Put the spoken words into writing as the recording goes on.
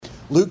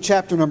Luke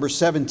chapter number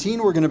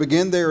 17. We're going to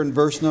begin there in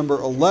verse number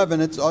 11.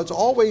 It's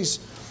always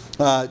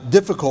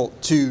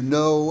difficult to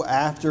know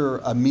after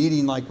a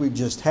meeting like we've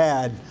just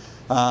had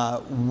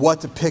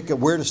what to pick,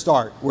 where to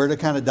start, where to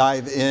kind of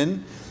dive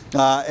in.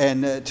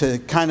 And to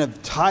kind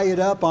of tie it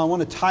up, I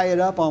want to tie it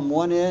up on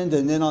one end,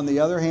 and then on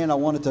the other hand, I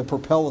want it to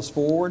propel us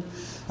forward.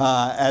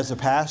 As a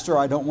pastor,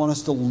 I don't want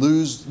us to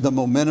lose the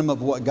momentum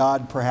of what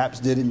God perhaps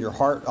did in your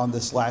heart on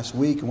this last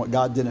week and what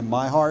God did in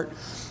my heart.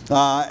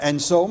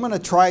 And so I'm going to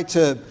try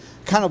to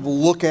kind of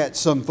look at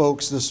some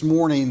folks this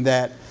morning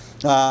that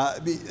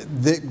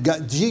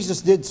Jesus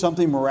did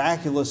something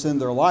miraculous in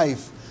their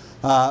life.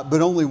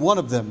 But only one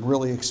of them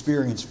really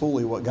experienced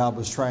fully what God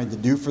was trying to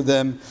do for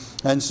them.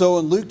 And so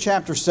in Luke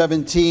chapter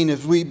 17,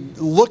 if we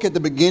look at the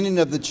beginning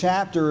of the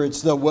chapter,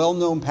 it's the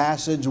well-known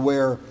passage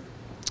where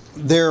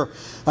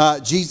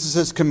Jesus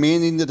is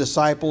commanding the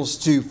disciples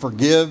to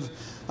forgive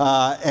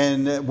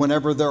and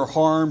whenever they're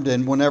harmed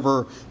and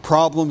whenever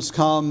problems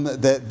come,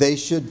 that they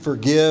should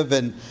forgive,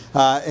 and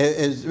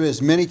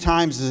as many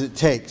times as it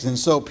takes. And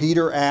so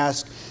Peter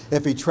asked,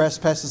 if he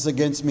trespasses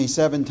against me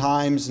 7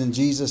 times, and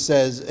Jesus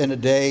says in a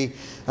day,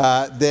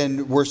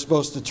 then we're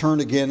supposed to turn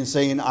again and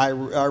saying, I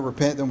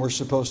repent, then we're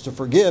supposed to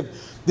forgive.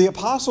 The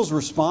apostles'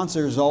 response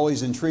there has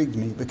always intrigued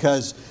me,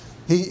 because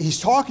he's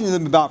talking to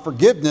them about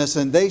forgiveness,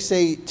 and they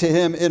say to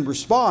him in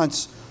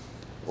response,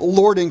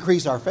 Lord,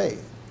 increase our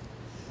faith.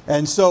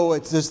 And so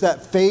it's just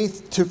that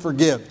faith to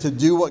forgive, to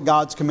do what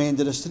God's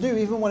commanded us to do,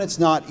 even when it's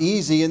not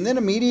easy. And then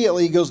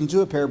immediately he goes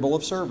into a parable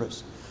of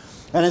service.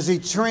 And as he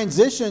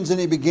transitions and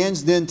he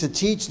begins then to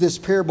teach this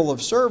parable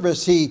of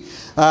service, he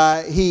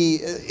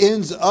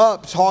ends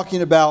up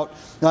talking about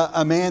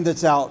a man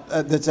that's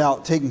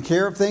out taking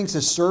care of things.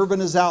 His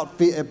servant is out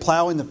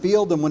plowing the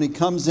field, and when he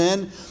comes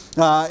in,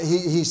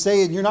 he's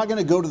saying, you're not going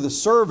to go to the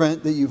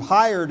servant that you've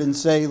hired and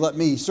say, let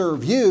me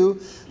serve you.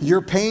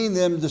 You're paying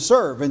them to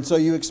serve. And so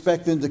you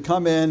expect them to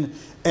come in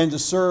and to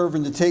serve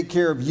and to take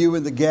care of you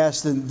and the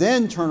guest, and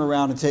then turn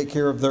around and take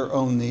care of their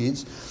own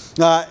needs.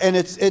 And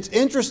it's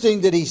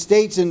interesting that he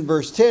states in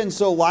verse 10,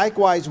 so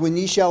likewise, when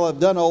ye shall have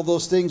done all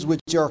those things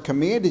which are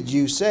commanded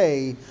you,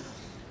 say,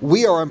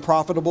 we are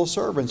unprofitable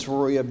servants,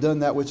 for we have done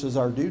that which is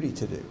our duty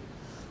to do.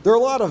 There are a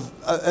lot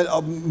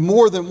of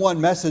more than one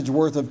message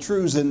worth of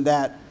truths in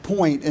that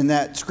point, in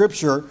that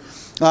scripture,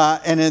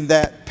 and in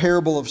that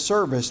parable of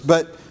service.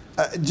 But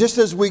just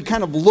as we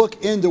kind of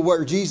look into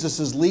where Jesus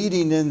is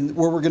leading and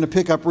where we're going to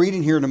pick up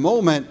reading here in a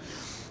moment,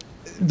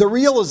 the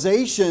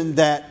realization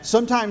that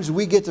sometimes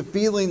we get to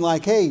feeling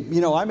like, hey,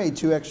 I made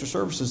 2 extra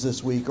services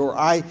this week, or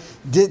I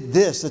did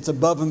this that's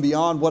above and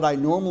beyond what I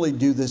normally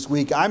do this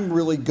week. I'm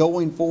really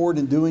going forward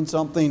and doing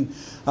something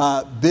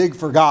big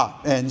for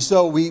God. And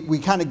so we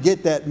kind of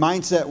get that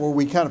mindset where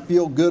we kind of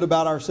feel good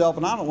about ourselves.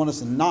 And I don't want us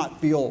to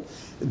not feel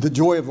the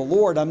joy of the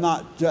Lord. I'm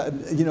not,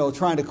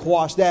 trying to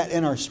quash that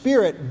in our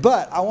spirit.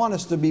 But I want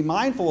us to be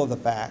mindful of the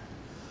fact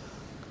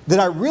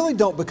that I really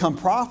don't become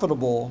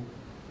profitable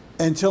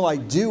until I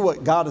do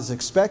what God has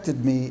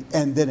expected me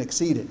and then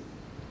exceed it.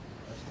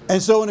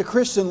 And so in a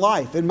Christian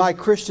life, in my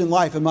Christian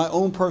life, in my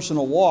own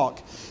personal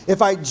walk,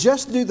 if I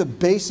just do the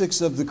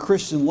basics of the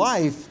Christian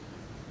life,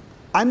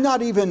 I'm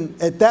not even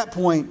at that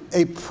point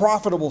a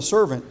profitable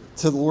servant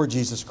to the Lord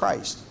Jesus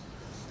Christ.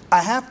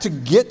 I have to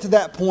get to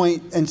that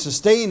point and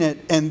sustain it,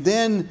 and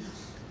then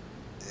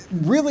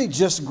really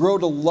just grow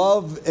to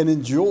love and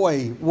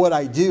enjoy what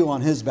I do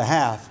on His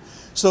behalf.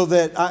 So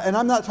that, and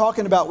I'm not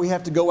talking about we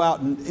have to go out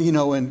and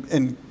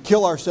and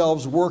kill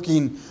ourselves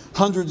working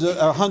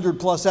 100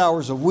 plus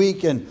hours a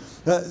week. And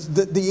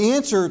the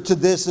answer to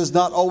this is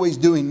not always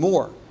doing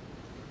more.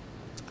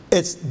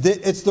 It's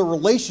the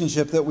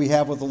relationship that we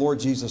have with the Lord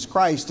Jesus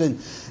Christ, and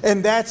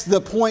that's the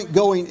point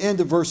going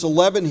into verse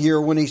 11 here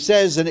when he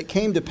says, "And it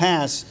came to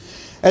pass,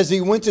 as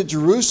he went to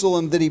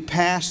Jerusalem, that he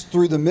passed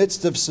through the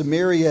midst of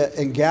Samaria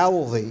and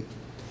Galilee."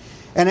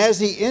 And as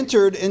he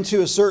entered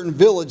into a certain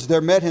village,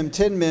 there met him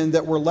 10 men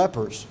that were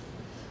lepers,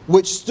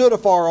 which stood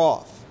afar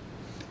off.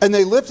 And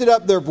they lifted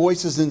up their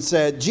voices and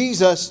said,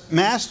 Jesus,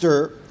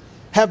 Master,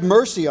 have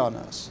mercy on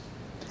us.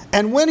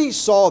 And when he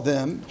saw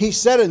them, he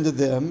said unto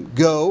them,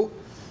 Go,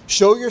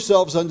 show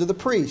yourselves unto the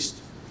priest.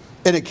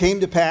 And it came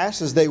to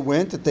pass, as they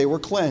went, that they were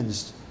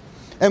cleansed.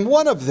 And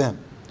one of them,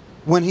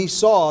 when he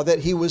saw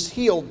that he was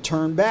healed,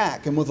 turned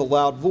back, and with a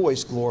loud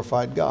voice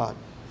glorified God,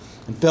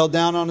 and fell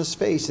down on his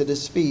face at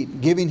his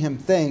feet, giving him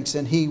thanks,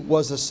 and he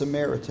was a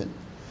Samaritan.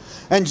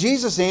 And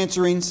Jesus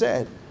answering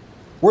said,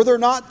 Were there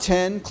not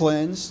 10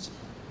 cleansed?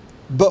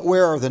 But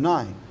where are the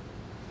 9?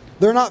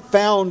 They're not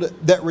found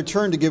that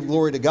return to give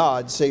glory to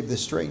God, save this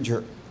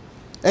stranger.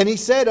 And he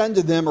said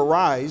unto them,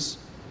 Arise,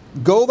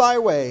 go thy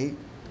way,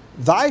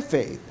 thy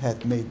faith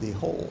hath made thee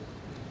whole.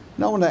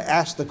 Now I want to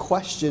ask the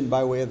question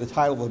by way of the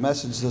title of the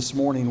message this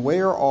morning,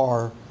 where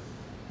are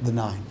the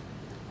 9?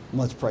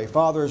 Let's pray.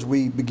 Father, as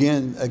we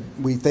begin,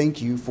 we thank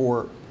you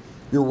for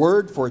your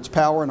word, for its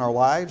power in our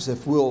lives.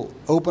 If we'll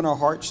open our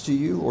hearts to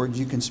you, Lord,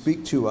 you can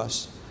speak to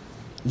us.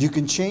 You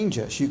can change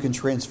us. You can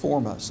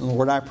transform us. And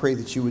Lord, I pray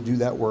that you would do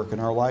that work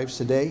in our lives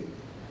today,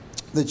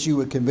 that you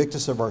would convict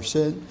us of our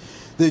sin,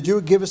 that you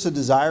would give us a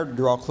desire to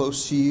draw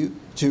close to you,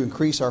 to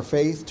increase our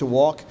faith, to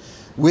walk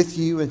with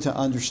you, and to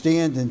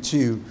understand and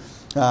to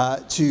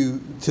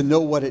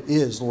know what it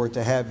is, Lord,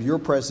 to have your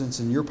presence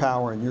and your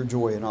power and your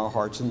joy in our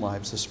hearts and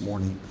lives this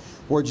morning.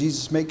 Lord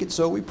Jesus, make it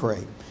so, we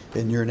pray.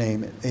 In your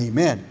name,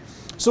 amen.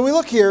 So we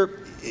look here,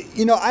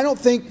 I don't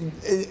think,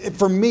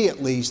 for me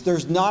at least,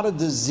 there's not a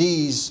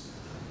disease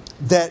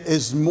that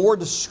is more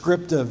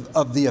descriptive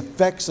of the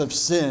effects of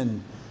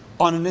sin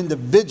on an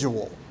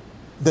individual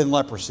than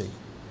leprosy.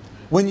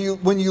 When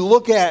you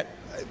look at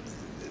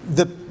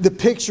the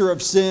picture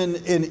of sin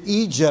in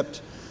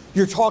Egypt,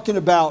 you're talking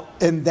about,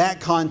 in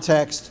that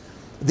context,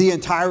 the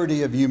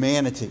entirety of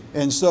humanity.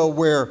 And so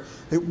where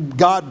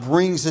God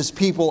brings his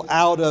people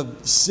out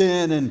of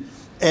sin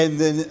and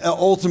then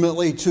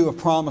ultimately to a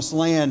promised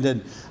land,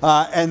 and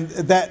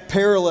that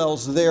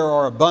parallels there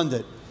are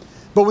abundant.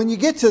 But when you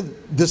get to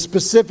the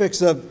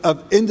specifics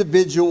of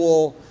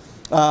individual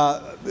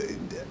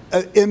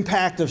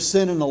impact of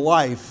sin in a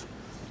life,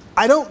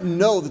 I don't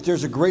know that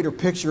there's a greater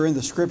picture in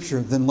the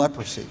Scripture than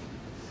leprosy.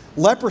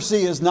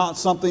 Leprosy is not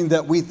something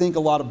that we think a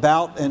lot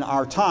about in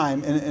our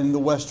time in the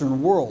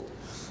Western world.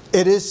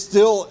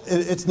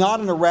 It's not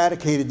an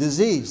eradicated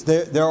disease.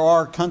 There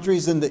are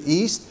countries in the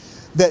East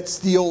that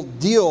still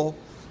deal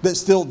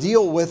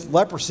with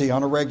leprosy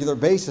on a regular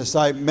basis.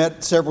 I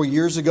met several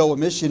years ago a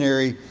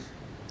missionary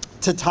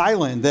to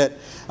Thailand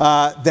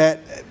that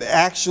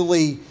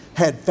actually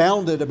had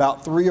founded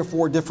about 3 or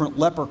 4 different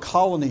leper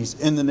colonies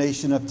in the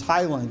nation of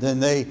Thailand, and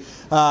the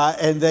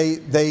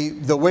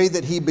way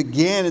that he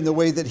began and the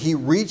way that he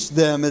reached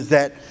them is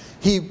that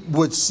he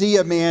would see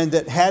a man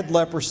that had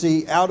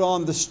leprosy out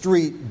on the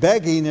street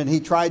begging, and he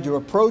tried to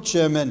approach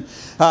him, and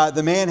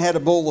the man had a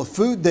bowl of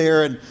food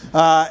there, and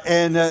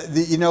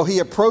he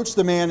approached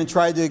the man and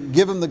tried to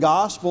give him the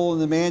gospel,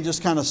 and the man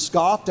just kind of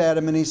scoffed at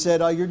him, and he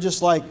said, "Oh, you're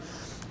just like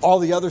all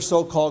the other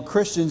so-called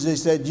Christians." They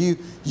said,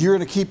 you're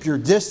going to keep your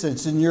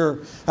distance,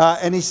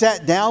 and he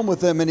sat down with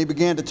them and he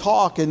began to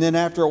talk. And then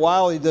after a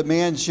while, the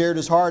man shared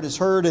his heart, his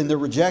hurt, and the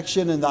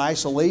rejection and the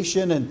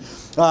isolation. And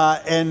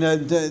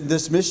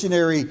this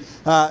missionary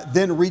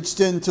then reached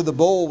into the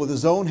bowl with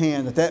his own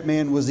hand that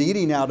man was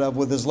eating out of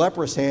with his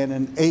leprous hand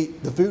and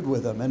ate the food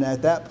with him. And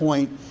at that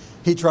point,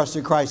 he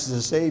trusted Christ as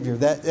a Savior.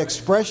 That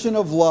expression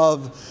of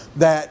love,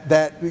 that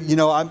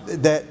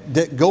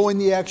going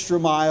the extra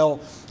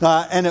mile.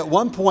 And at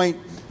one point,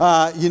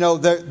 I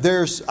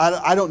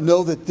don't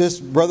know that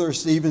this brother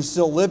is even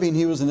still living.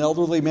 He was an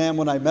elderly man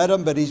when I met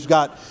him, but he's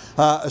got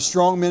a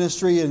strong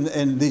ministry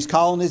in these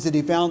colonies that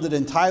he founded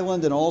in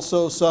Thailand, and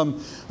also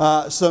some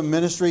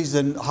ministries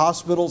and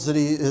hospitals that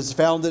he has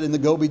founded in the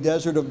Gobi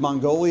Desert of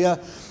Mongolia,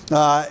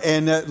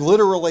 and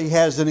literally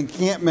has an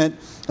encampment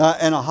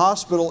and a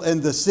hospital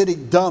in the city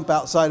dump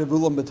outside of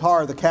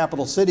Ulaanbaatar, the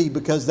capital city,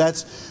 because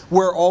that's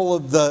where all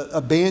of the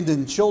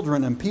abandoned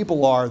children and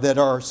people are that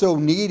are so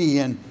needy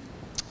and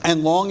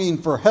longing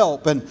for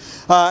help. And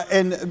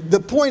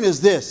the point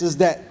is this, is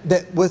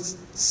that with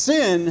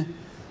sin,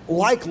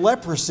 like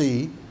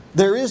leprosy,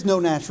 there is no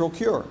natural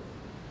cure.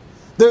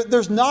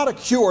 There's not a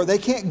cure. They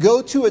can't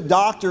go to a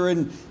doctor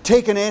and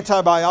take an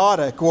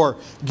antibiotic or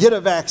get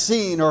a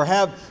vaccine or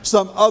have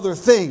some other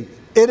thing.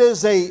 It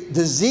is a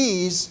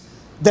disease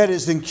that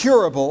is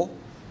incurable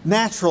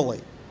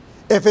naturally.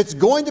 If it's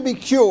going to be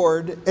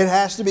cured, it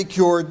has to be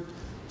cured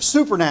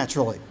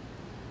supernaturally.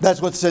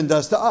 That's what sin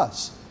does to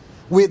us.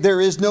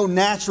 There is no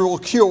natural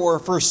cure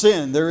for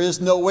sin. There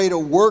is no way to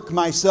work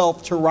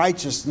myself to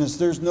righteousness.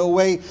 There's no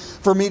way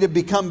for me to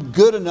become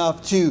good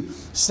enough to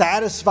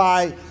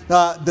satisfy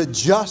the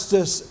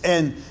justice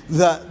and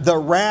the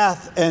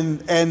wrath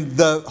and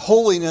the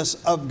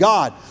holiness of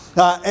God.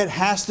 It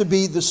has to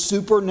be the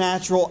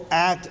supernatural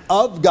act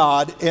of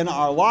God in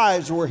our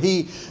lives, where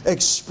He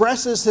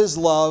expresses His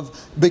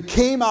love,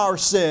 became our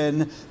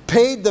sin,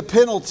 paid the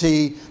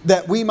penalty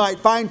that we might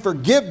find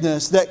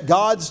forgiveness, that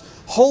God's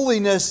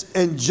holiness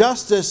and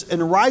justice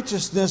and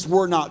righteousness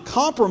were not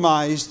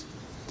compromised,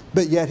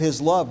 but yet His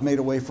love made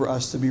a way for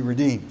us to be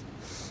redeemed.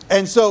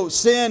 And so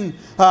sin,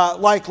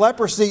 like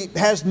leprosy,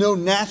 has no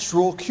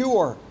natural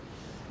cure.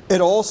 It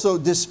also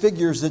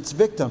disfigures its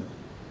victim.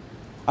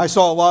 I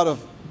saw a lot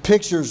of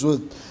pictures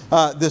with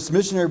this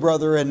missionary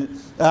brother,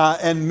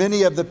 and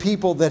many of the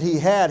people that he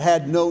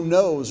had no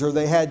nose, or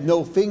they had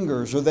no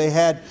fingers, or they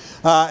had,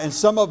 and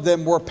some of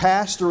them were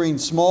pastoring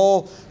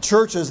small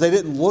churches. They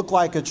didn't look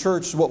like a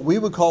church, what we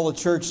would call a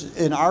church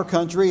in our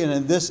country and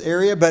in this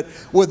area, but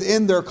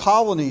within their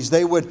colonies,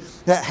 they would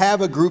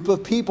have a group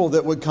of people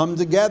that would come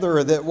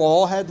together that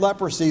all had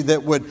leprosy,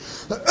 that would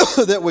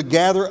that would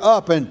gather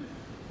up, and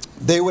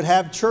they would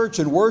have church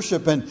and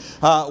worship, and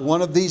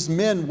one of these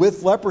men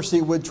with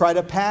leprosy would try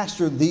to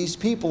pastor these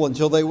people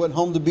until they went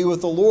home to be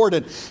with the Lord.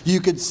 And you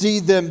could see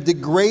them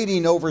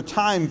degrading over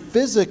time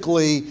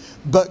physically,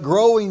 but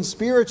growing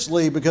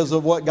spiritually because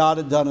of what God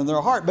had done in their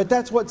heart. But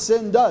that's what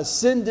sin does.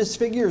 Sin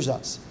disfigures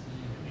us.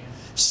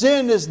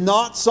 Sin is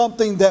not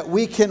something that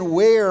we can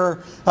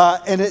wear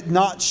and it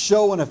not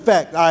show an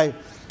effect. I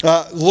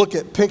look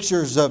at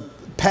pictures of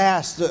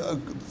past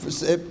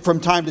from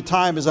time to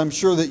time, as I'm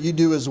sure that you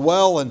do as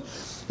well. And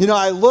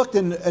I looked,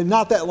 and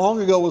not that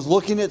long ago was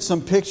looking at some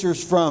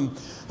pictures from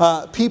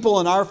people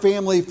in our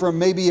family from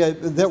maybe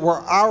that were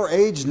our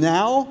age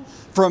now,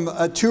 from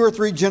 2 or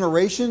 3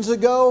 generations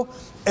ago,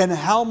 and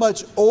how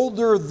much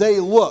older they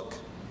look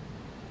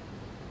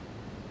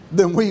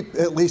than we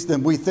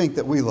think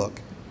that we look.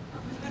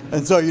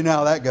 And so you know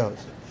how that goes.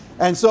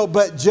 And so,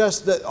 but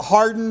just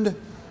hardened,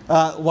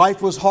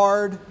 life was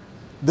hard.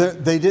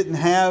 They didn't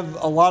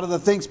have a lot of the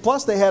things.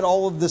 Plus, they had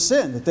all of the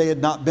sin that they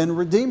had not been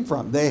redeemed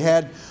from. They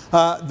had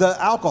the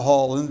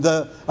alcohol and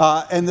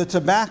the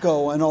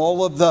tobacco and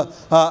all of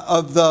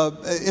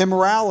the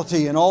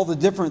immorality and all the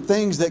different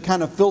things that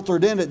kind of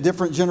filtered in at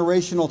different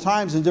generational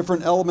times and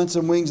different elements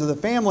and wings of the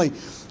family.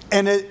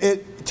 And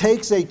it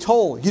takes a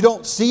toll. You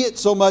don't see it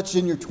so much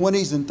in your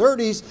 20s and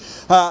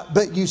 30s,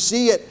 but you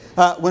see it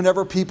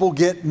whenever people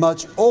get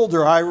much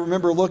older. I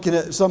remember looking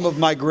at some of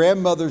my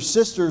grandmother's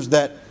sisters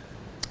that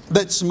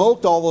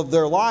smoked all of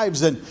their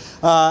lives, and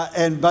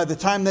by the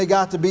time they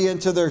got to be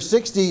into their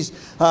 60s,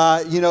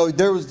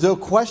 there was no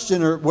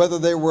question or whether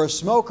they were a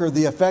smoker.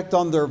 The effect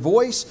on their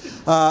voice,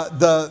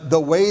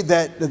 the way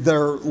that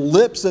their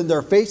lips and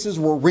their faces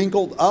were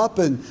wrinkled up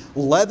and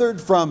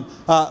leathered from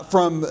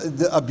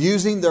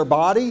abusing their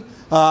body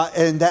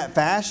in that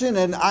fashion.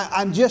 And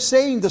I'm just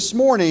saying this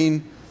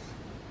morning,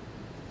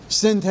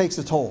 sin takes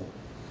a toll.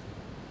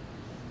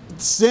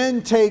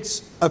 Sin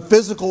takes a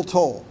physical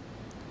toll.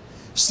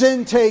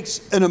 Sin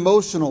takes an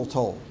emotional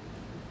toll.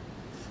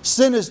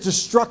 Sin is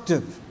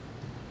destructive.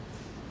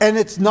 And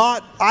it's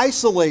not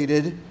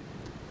isolated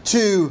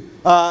to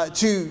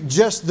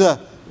just the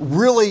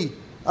really,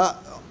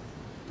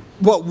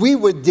 what we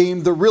would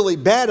deem the really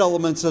bad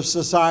elements of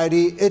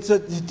society.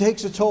 It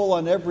takes a toll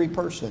on every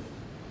person,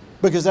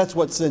 because that's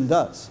what sin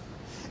does.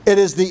 It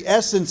is the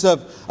essence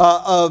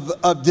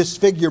of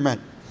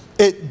disfigurement.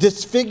 It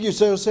disfigures.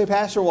 So say,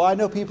 Pastor, well, I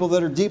know people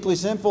that are deeply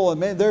sinful, and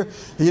man, they're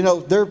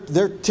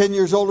 10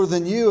 years older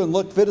than you and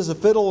look fit as a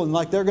fiddle, and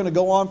like they're going to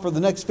go on for the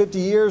next 50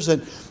 years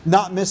and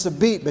not miss a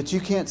beat. But you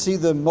can't see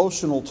the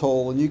emotional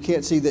toll, and you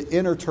can't see the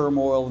inner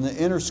turmoil and the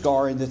inner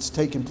scarring that's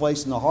taking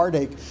place and the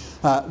heartache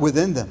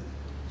within them.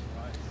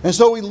 And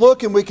so we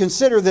look and we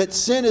consider that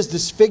sin is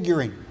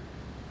disfiguring,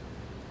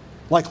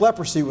 like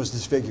leprosy was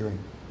disfiguring.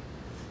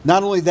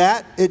 Not only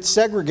that, it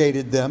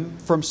segregated them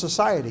from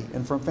society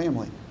and from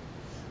family.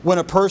 When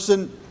a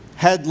person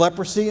had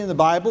leprosy in the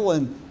Bible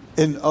and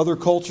in other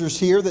cultures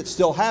here that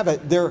still have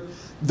it,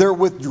 they're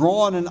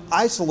withdrawn and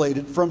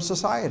isolated from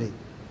society.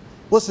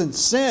 Listen,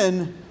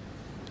 sin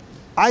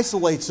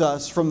isolates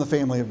us from the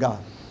family of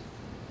God.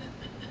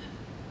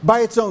 By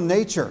its own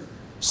nature,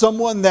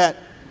 someone that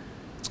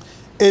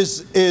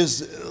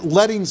is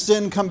letting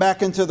sin come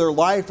back into their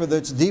life, or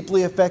that's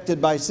deeply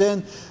affected by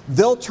sin,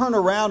 they'll turn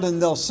around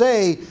and they'll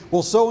say,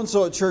 well,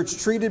 so-and-so at church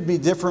treated me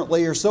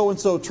differently, or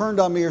so-and-so turned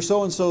on me, or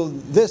so-and-so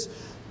this.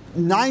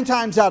 9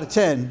 times out of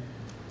 10,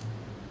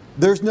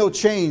 there's no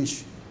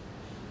change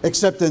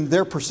except in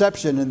their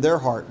perception in their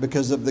heart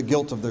because of the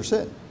guilt of their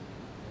sin.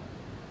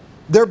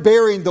 They're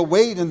bearing the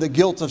weight and the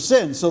guilt of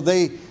sin, so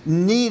they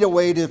need a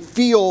way to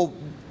feel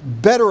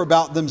better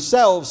about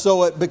themselves,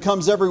 so it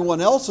becomes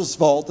everyone else's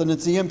fault, and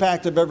it's the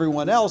impact of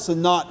everyone else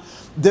and not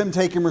them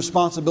taking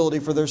responsibility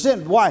for their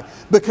sin. Why?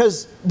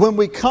 Because when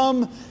we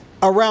come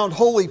around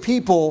holy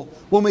people,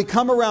 when we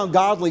come around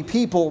godly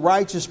people,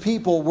 righteous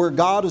people, where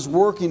God is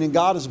working and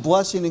God is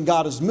blessing and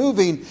God is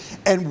moving,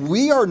 and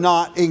we are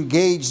not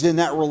engaged in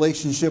that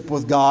relationship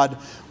with God,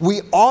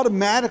 we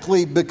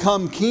automatically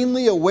become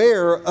keenly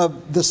aware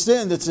of the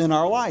sin that's in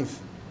our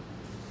life.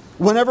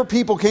 Whenever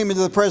people came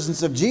into the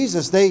presence of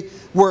Jesus, they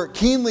were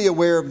keenly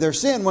aware of their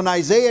sin. When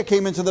Isaiah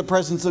came into the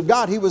presence of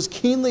God, he was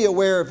keenly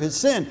aware of his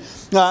sin.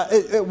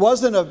 It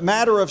wasn't a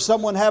matter of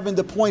someone having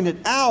to point it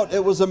out.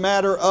 It was a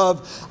matter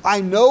of, I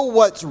know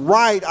what's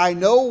right. I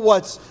know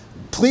what's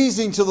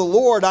pleasing to the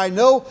Lord. I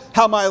know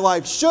how my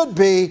life should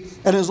be.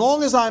 And as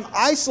long as I'm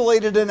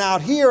isolated and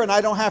out here and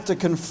I don't have to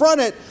confront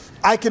it,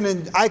 I can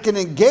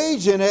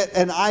engage in it,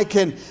 and I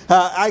can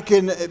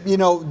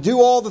do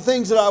all the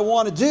things that I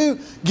want to do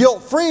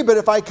guilt-free. But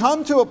if I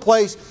come to a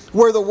place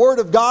where the Word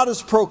of God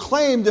is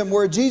proclaimed, and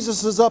where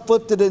Jesus is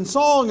uplifted in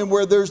song, and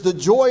where there's the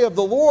joy of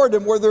the Lord,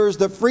 and where there's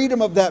the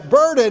freedom of that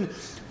burden,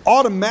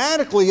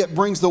 automatically it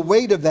brings the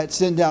weight of that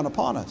sin down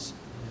upon us.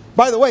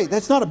 By the way,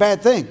 that's not a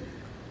bad thing.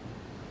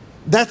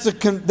 That's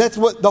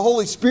what the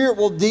Holy Spirit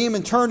will deem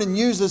and turn and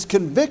use as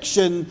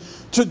conviction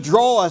to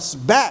draw us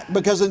back.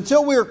 Because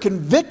until we are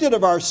convicted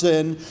of our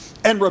sin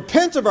and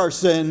repent of our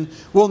sin,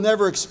 we'll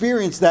never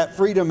experience that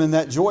freedom and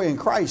that joy in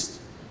Christ.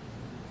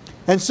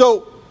 And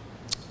so,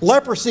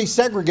 leprosy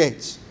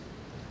segregates.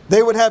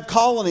 they would have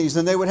colonies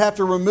and they would have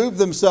to remove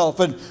themselves.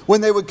 And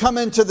when they would come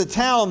into the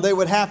town, they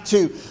would have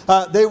to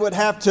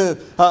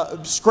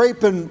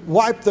scrape and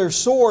wipe their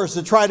sores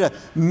to try to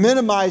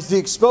minimize the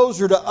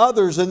exposure to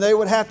others. And they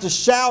would have to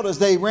shout as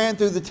they ran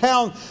through the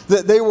town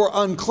that they were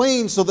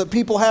unclean, so that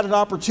people had an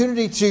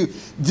opportunity to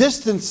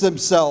distance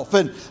themselves.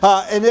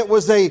 And it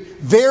was a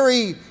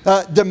very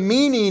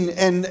demeaning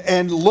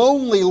and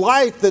lonely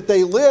life that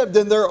they lived,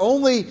 and their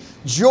only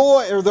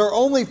joy or their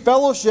only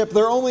fellowship,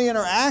 their only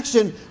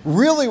interaction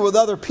really with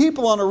other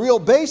people on a real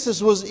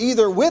basis was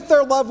either with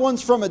their loved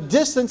ones from a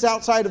distance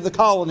outside of the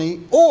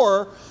colony,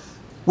 or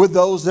with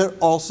those that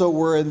also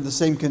were in the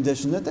same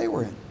condition that they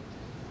were in.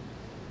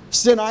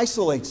 Sin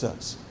isolates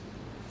us.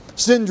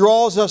 Sin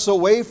draws us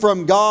away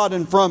from God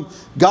and from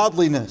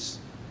godliness.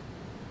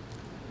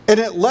 And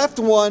it left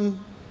one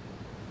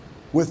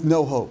with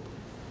no hope.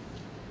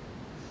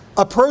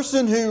 A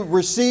person who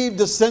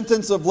received a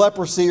sentence of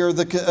leprosy, or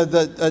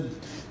the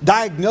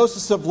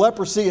diagnosis of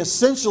leprosy,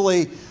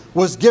 essentially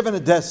was given a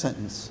death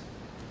sentence.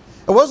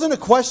 It wasn't a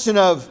question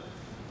of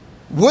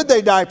would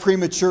they die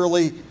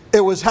prematurely,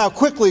 it was how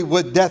quickly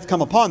would death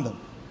come upon them.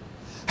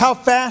 How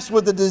fast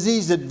would the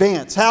disease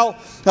advance? How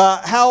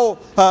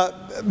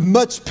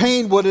much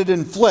pain would it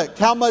inflict?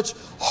 How much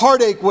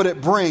heartache would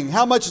it bring?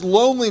 How much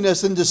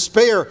loneliness and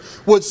despair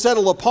would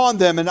settle upon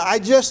them? And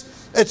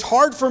it's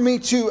hard for me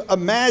to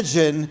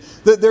imagine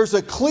that there's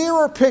a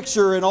clearer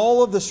picture in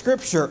all of the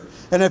Scripture.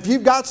 And if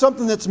you've got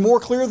something that's more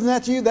clear than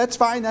that to you, that's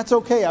fine, that's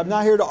okay. I'm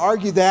not here to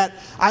argue that.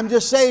 I'm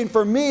just saying,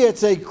 for me,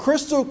 it's a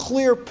crystal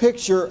clear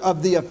picture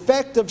of the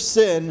effect of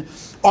sin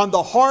on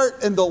the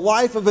heart and the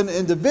life of an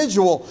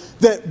individual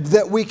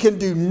that we can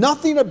do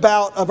nothing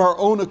about of our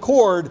own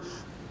accord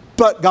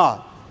but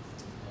God.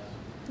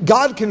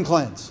 God can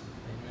cleanse.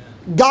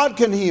 God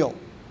can heal.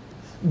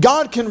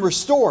 God can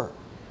restore.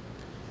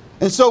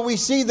 And so we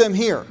see them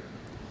here.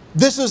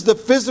 This is the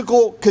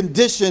physical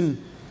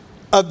condition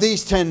of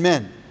these 10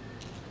 men.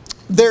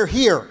 They're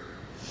here.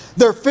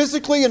 They're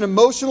physically and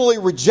emotionally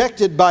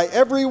rejected by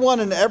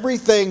everyone and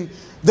everything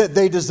that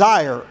they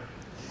desire.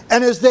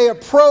 And as they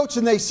approach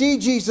and they see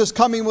Jesus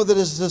coming with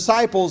His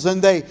disciples,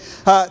 and they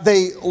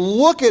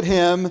look at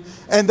Him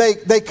and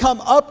they come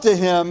up to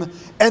Him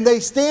and they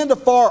stand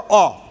afar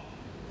off.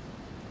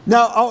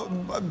 Now,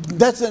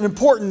 that's an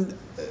important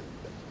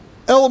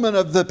element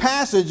of the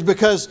passage,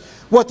 because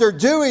what they're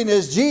doing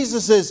is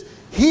Jesus is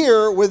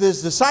here with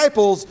His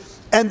disciples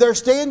and they're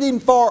standing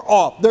far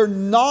off. They're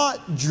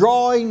not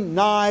drawing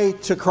nigh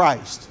to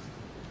Christ.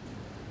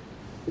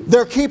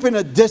 They're keeping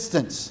a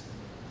distance.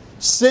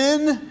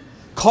 Sin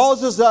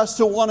causes us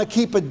to want to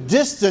keep a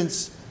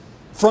distance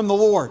from the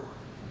Lord.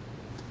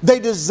 They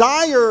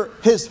desire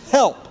His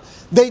help.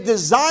 They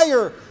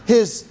desire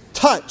His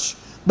touch,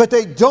 but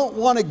they don't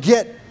want to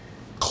get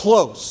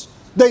close.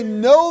 They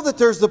know that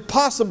there's the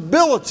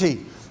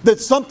possibility that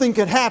something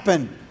could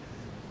happen,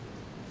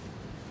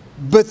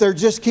 but they're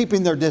just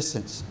keeping their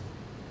distance.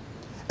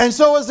 And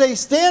so as they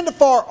stand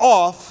afar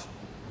off,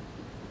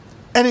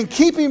 and in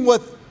keeping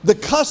with the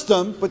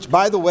custom, which,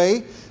 by the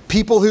way,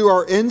 people who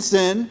are in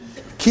sin,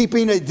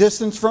 keeping a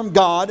distance from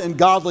God and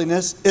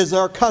godliness is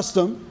our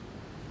custom,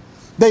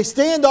 they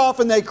stand off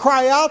and they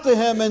cry out to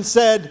Him and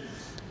said,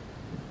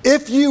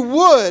 "If you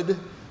would,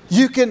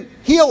 you can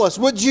heal us.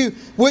 Would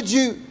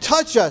you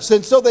touch us?"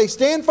 And so they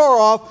stand far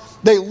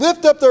off, they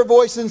lift up their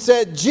voice and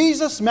said,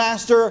 "Jesus,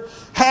 Master,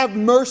 have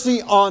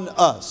mercy on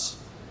us."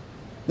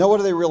 Now,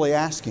 what are they really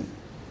asking?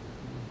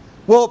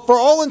 Well, for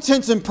all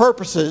intents and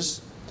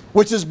purposes,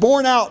 which is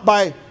borne out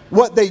by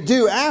what they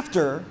do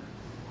after,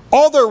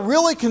 all they're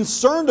really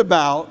concerned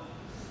about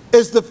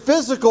is the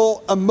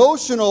physical,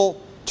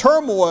 emotional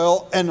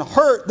turmoil and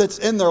hurt that's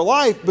in their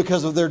life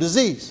because of their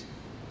disease.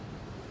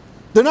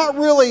 They're not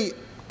really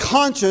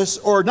conscious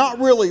or not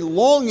really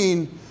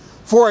longing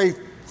for a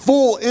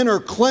full inner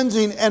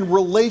cleansing and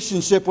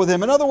relationship with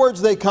Him. In other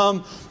words, they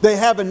come, they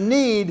have a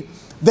need,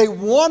 they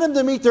want Him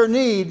to meet their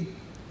need,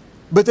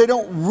 but they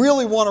don't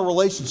really want a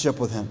relationship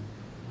with Him.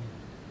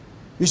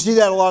 You see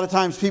that a lot of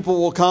times. People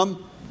will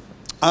come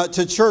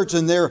to church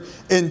and they're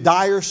in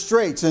dire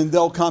straits, and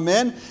they'll come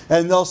in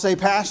and they'll say,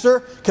 "Pastor,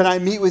 can I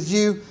meet with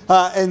you?"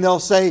 And they'll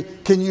say,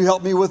 "Can you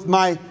help me with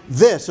my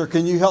this?" Or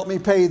 "Can you help me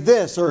pay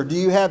this?" Or "Do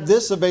you have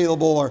this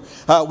available?"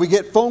 Or we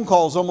get phone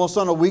calls almost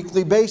on a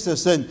weekly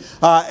basis, and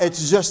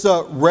it's just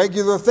a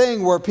regular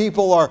thing where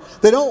people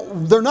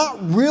they're not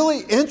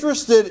really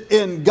interested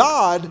in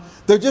God.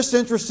 They're just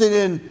interested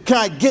in, can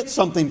I get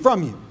something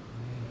from you?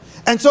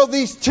 And so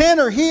these 10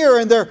 are here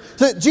and they're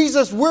saying,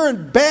 "Jesus, we're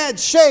in bad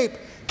shape.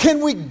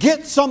 Can we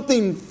get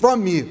something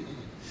from you?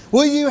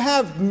 Will you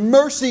have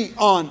mercy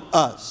on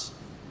us?"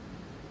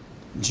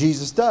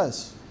 Jesus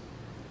does.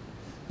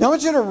 Now I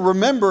want you to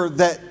remember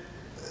that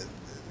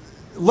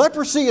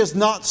leprosy is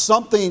not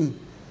something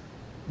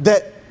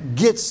that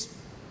gets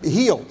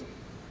healed.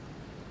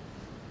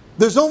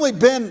 There's only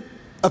been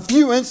a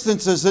few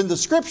instances in the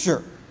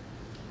Scripture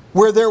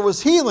where there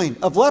was healing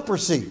of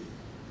leprosy,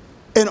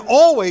 and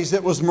always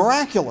it was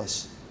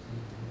miraculous.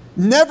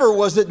 Never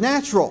was it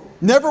natural.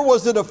 Never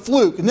was it a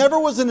fluke. Never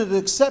was it an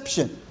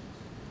exception.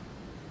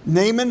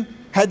 Naaman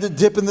had to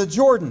dip in the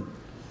Jordan.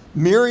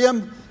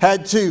 Miriam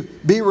had to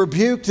be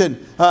rebuked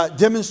and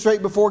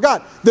demonstrate before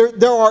God.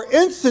 There are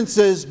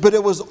instances, but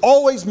it was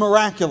always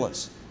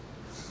miraculous.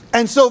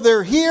 And so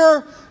they're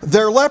here,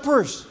 they're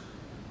lepers.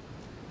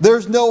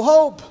 There's no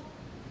hope.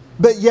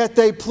 But yet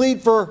they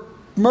plead for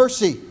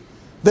mercy.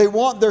 They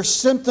want their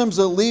symptoms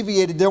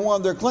alleviated. They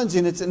want their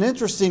cleansing. It's an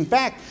interesting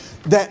fact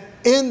that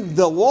in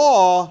the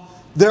law,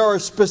 there are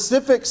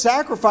specific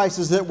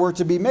sacrifices that were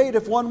to be made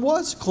if one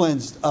was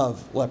cleansed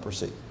of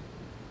leprosy.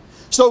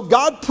 So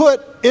God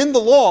put in the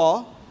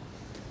law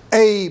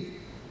a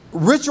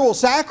ritual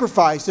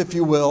sacrifice, if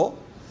you will,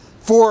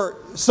 for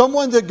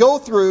someone to go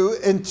through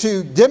and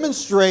to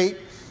demonstrate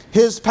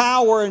His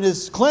power and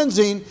His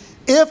cleansing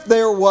if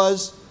there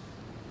was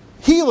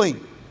healing.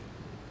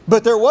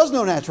 But there was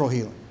no natural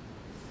healing.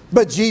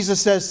 But Jesus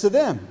says to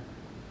them,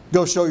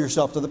 go show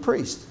yourself to the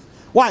priest.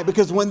 Why?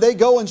 Because when they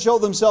go and show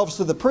themselves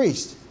to the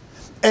priest,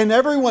 and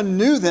everyone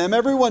knew them,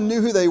 everyone knew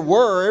who they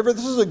were,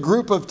 this is a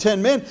group of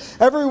 10 men,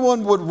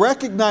 everyone would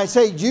recognize,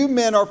 hey, you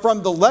men are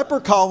from the leper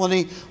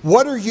colony,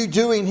 what are you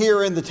doing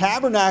here in the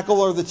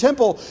tabernacle or the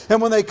temple?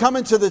 And when they come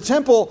into the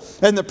temple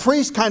and the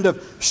priest kind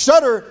of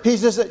shudder, he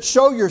says,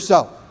 show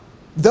yourself.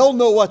 They'll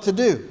know what to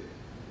do.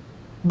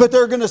 But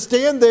they're going to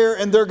stand there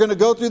and they're going to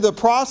go through the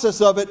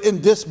process of it in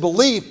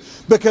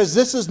disbelief, because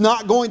this is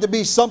not going to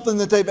be something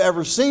that they've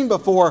ever seen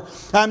before.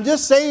 I'm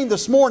just saying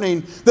this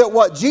morning that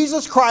what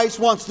Jesus Christ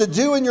wants to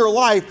do in your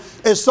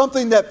life is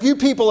something that few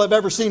people have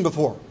ever seen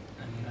before.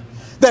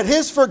 That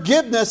His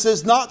forgiveness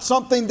is not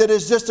something that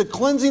is just a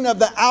cleansing of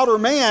the outer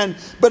man,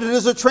 but it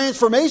is a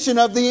transformation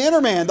of the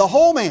inner man, the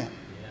whole man.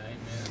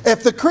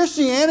 If the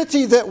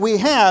Christianity that we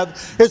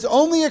have is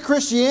only a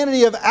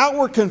Christianity of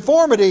outward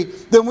conformity,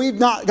 then we've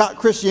not got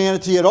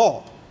Christianity at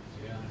all.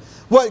 Yeah.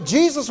 What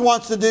Jesus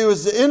wants to do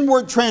is the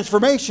inward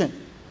transformation.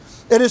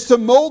 It is to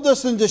mold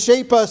us and to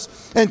shape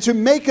us and to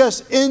make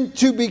us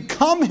to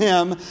become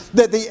Him,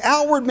 that the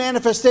outward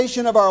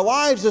manifestation of our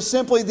lives is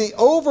simply the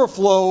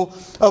overflow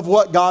of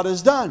what God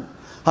has done.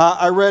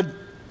 I read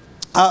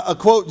a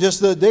quote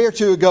just a day or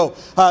two ago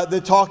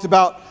that talked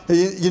about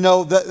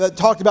that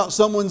talked about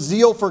someone's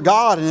zeal for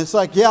God. And it's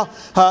like,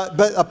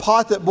 but a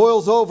pot that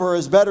boils over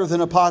is better than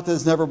a pot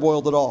that's never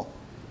boiled at all.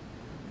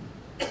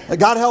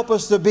 God help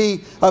us to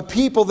be a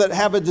people that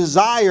have a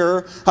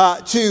desire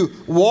to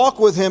walk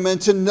with Him and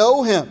to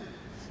know Him.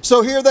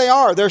 So here they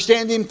are. They're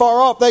standing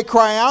far off. They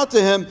cry out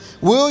to Him,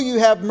 will you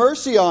have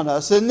mercy on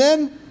us? And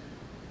then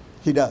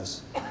He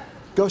does.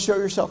 Go show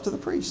yourself to the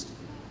priest.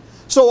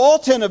 So all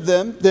 10 of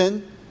them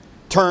then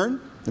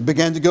turned and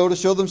began to go to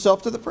show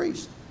themselves to the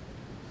priest.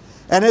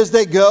 And as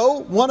they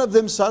go, one of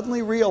them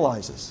suddenly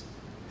realizes,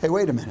 hey,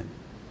 wait a minute.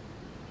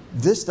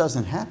 This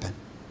doesn't happen.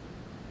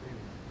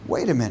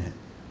 Wait a minute.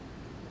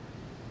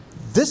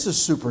 This is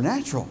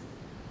supernatural.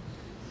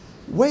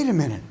 Wait a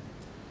minute.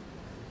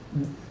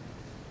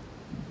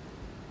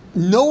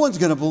 No one's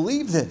going to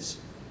believe this.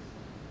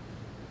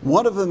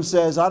 One of them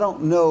says, I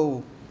don't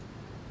know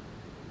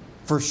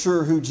for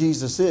sure who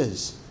Jesus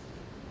is,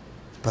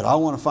 but I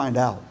want to find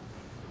out.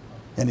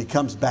 And he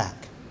comes back.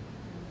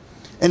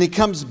 And he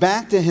comes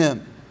back to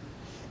him.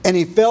 And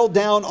he fell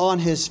down on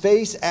his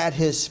face at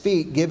his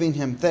feet, giving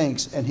him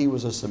thanks. And he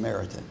was a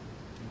Samaritan.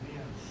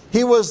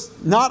 He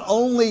was not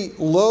only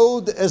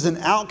loathed as an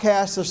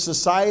outcast of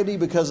society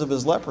because of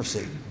his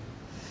leprosy.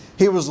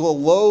 He was a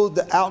loathed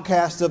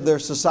outcast of their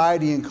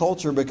society and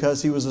culture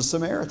because he was a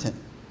Samaritan.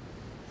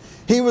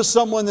 He was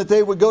someone that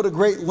they would go to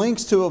great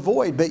lengths to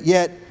avoid. But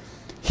yet,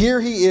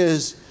 here he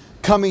is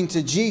coming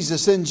to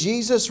Jesus. And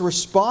Jesus'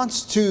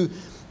 response to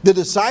the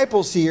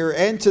disciples here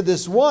and to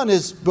this one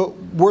is, but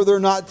were there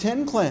not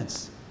 10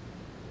 cleansed?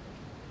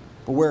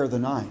 But where are the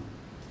 9?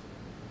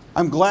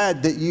 I'm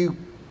glad that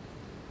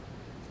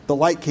the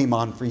light came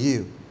on for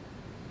you.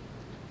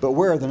 But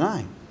where are the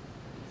 9?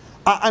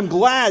 I'm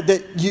glad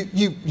that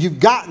you've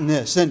gotten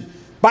this. And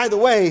by the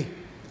way,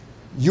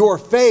 your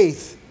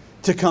faith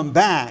to come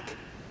back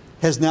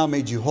has now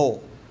made you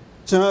whole.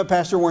 So, no,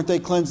 Pastor, weren't they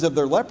cleansed of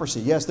their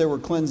leprosy? Yes, they were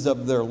cleansed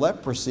of their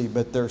leprosy,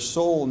 but their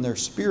soul and their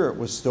spirit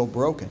was still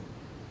broken.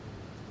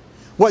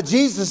 What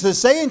Jesus is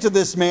saying to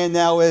this man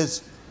now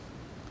is,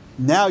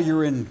 now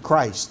you're in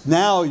Christ.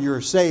 Now you're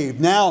saved.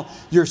 Now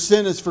your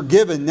sin is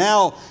forgiven.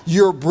 Now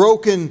your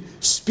broken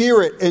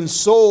spirit and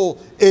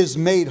soul is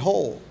made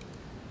whole.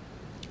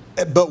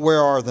 But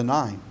where are the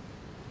 9?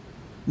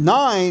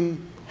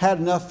 9 had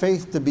enough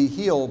faith to be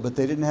healed, but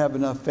they didn't have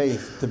enough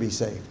faith to be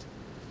saved.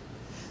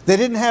 They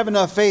didn't have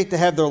enough faith to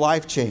have their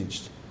life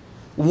changed.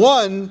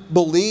 1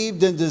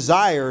 believed and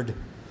desired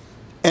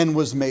and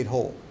was made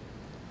whole.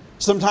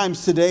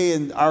 Sometimes today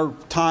in our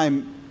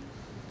time,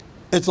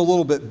 it's a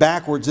little bit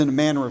backwards in a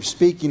manner of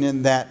speaking,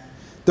 in that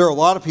there are a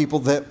lot of people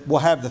that will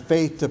have the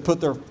faith to put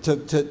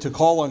to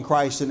call on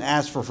Christ and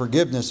ask for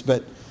forgiveness,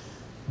 but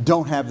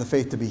don't have the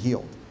faith to be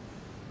healed.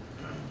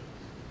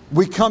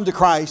 We come to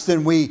Christ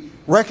and we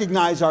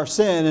recognize our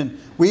sin, and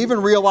we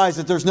even realize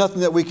that there's nothing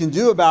that we can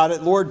do about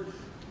it. Lord,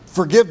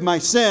 forgive my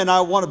sin.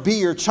 I want to be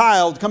your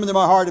child. Come into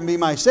my heart and be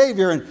my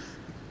Savior. And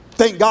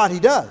thank God He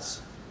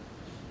does.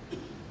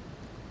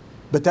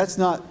 But that's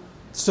not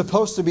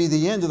supposed to be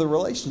the end of the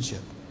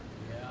relationship.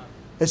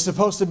 It's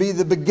supposed to be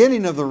the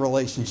beginning of the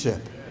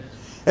relationship.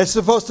 It's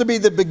supposed to be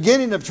the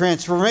beginning of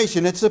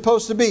transformation. It's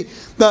supposed to be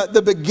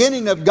the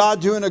beginning of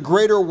God doing a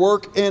greater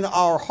work in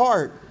our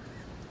heart.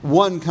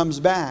 One comes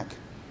back.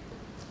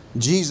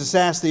 Jesus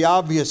asked the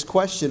obvious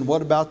question,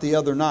 what about the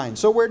other 9?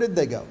 So where did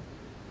they go?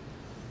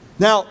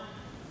 Now,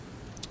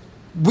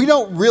 we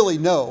don't really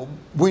know.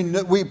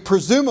 We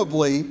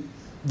presumably,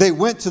 they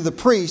went to the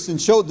priest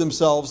and showed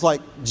themselves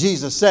like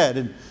Jesus said.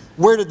 And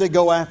where did they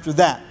go after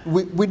that?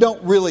 We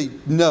don't really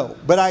know.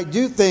 But I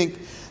do think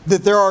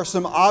that there are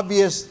some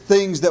obvious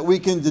things that we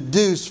can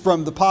deduce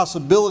from the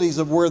possibilities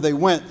of where they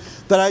went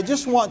that I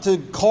just want to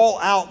call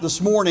out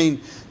this morning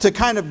to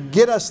kind of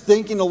get us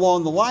thinking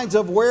along the lines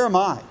of, where am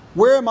I?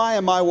 Where am I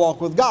in my walk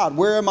with God?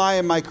 Where am I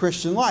in my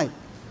Christian life?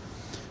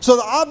 So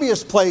the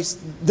obvious place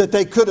that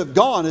they could have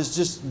gone is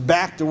just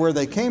back to where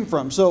they came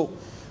from. So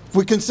if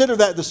we consider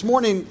that this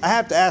morning, I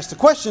have to ask the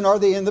question, are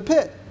they in the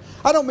pit?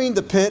 I don't mean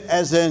the pit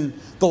as in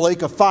the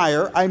lake of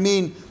fire. I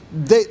mean,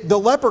 the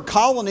leper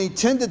colony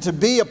tended to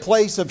be a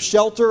place of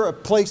shelter, a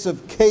place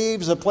of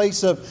caves, a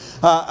place of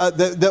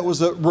that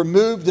was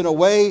removed in a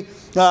way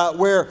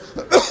where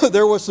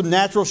there was some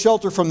natural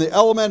shelter from the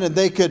element, and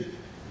they could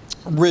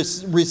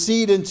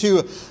recede into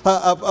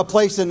a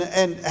place and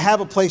have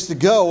a place to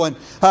go. And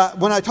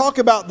when I talk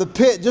about the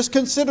pit, just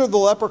consider the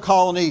leper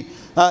colony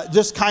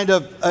just kind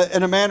of,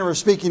 in a manner of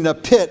speaking, a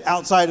pit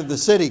outside of the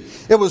city.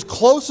 It was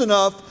close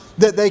enough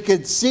that they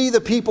could see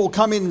the people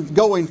coming and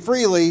going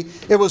freely.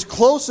 It was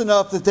close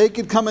enough that they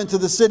could come into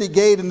the city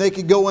gate and they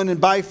could go in and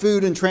buy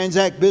food and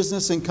transact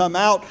business and come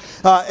out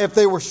if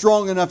they were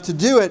strong enough to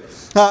do it.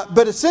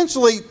 But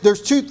essentially,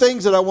 there's 2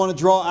 things that I want to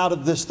draw out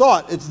of this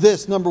thought. It's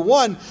this. Number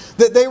one,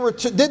 that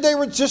did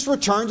they just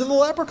return to the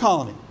leper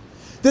colony?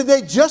 Did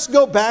they just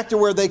go back to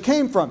where they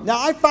came from?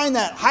 Now, I find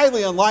that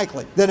highly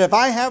unlikely, that if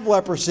I have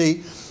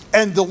leprosy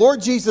and the Lord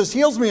Jesus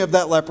heals me of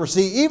that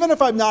leprosy, even if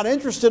I'm not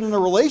interested in a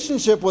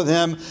relationship with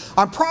Him,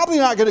 I'm probably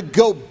not going to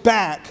go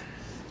back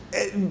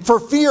for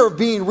fear of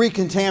being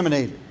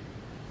recontaminated.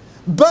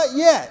 But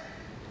yet,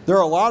 there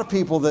are a lot of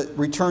people that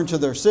return to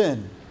their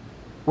sin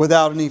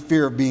without any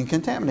fear of being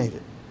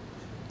contaminated.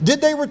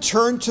 Did they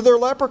return to their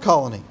leper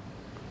colony?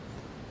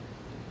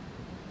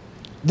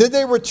 Did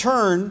they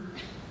return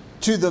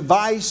to the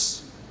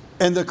vice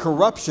and the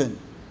corruption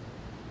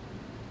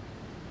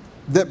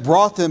that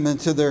brought them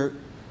into their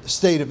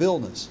state of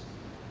illness?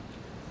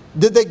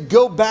 Did they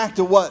go back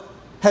to what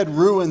had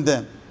ruined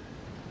them?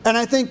 And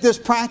I think this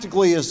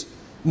practically is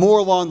more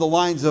along the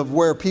lines of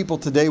where people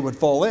today would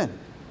fall in.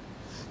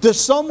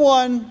 Does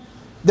someone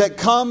that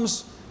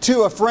comes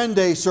to a Friend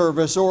Day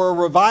service or a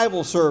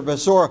revival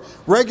service or a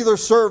regular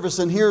service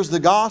and hears the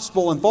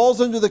gospel and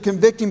falls under the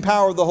convicting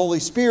power of the Holy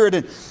Spirit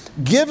and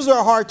gives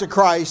their heart to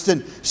Christ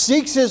and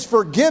seeks His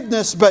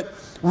forgiveness, but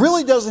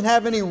really doesn't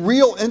have any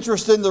real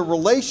interest in the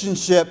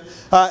relationship,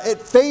 it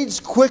fades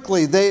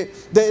quickly.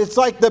 It's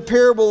like the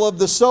parable of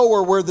the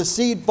sower, where the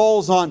seed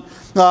falls on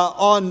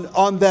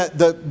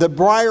the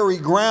briary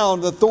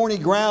ground, the thorny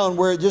ground,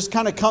 where it just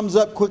kind of comes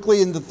up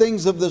quickly in the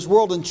things of this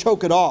world and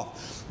choke it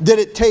off. Did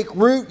it take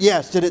root?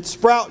 Yes. Did it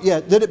sprout?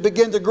 Yes. Did it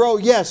begin to grow?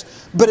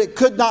 Yes. But it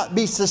could not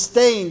be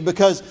sustained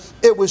because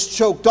it was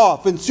choked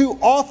off. And too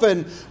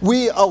often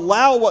we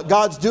allow what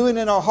God's doing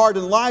in our heart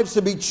and lives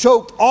to be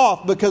choked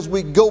off because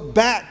we go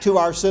back to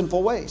our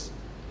sinful ways.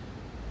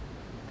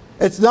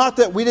 It's not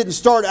that we didn't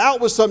start out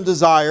with some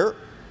desire,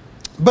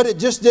 but it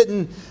just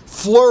didn't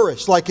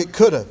flourish like it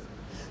could have.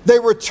 They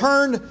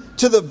returned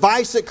to the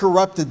vice that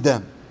corrupted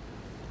them,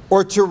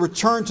 or to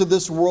return to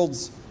this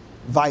world's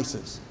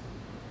vices.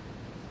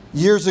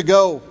 Years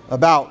ago,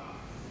 about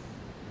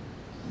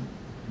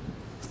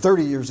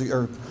 30 years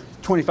ago, or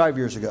 25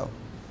 years ago,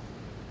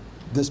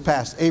 this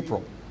past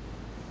April,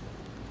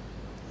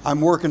 I'm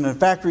working in a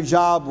factory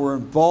job. We're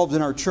involved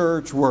in our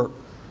church. We're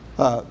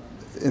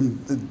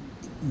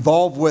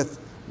involved with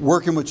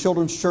working with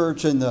Children's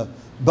Church and the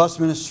bus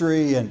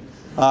ministry and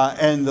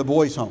the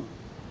boys' home.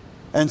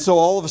 And so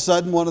all of a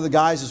sudden, one of the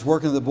guys that's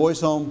working at the boys'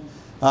 home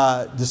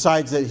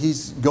decides that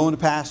he's going to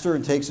pastor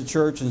and takes a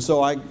church. And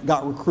so I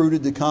got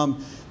recruited to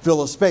come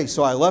fill a space.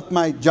 So I left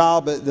my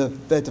job at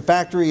the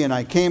factory and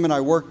I came and I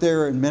worked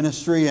there in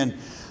ministry. And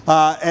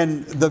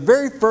the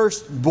very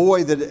first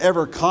boy that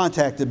ever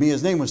contacted me,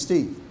 his name was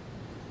Steve.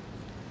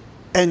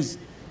 And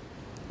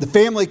the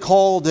family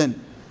called, and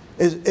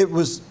it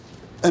was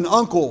an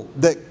uncle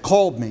that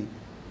called me.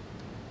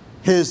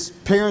 His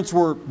parents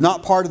were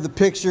not part of the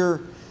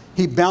picture.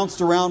 He bounced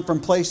around from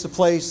place to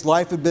place.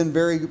 Life had been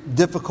very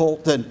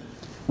difficult and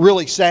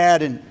really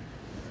sad. And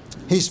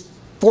he's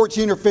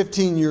 14 or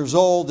 15 years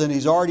old, and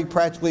he's already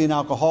practically an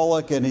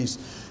alcoholic, and he's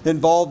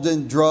involved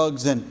in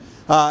drugs, and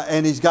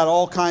he's got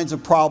all kinds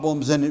of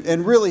problems.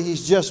 And really,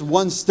 he's just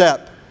one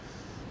step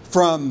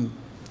from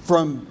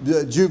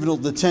juvenile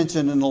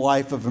detention and a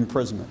life of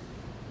imprisonment.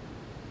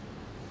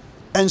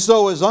 And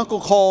so his uncle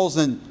calls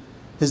and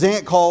his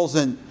aunt calls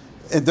and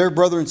their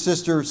brother and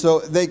sister, so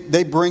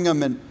they bring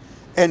him,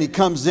 and he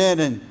comes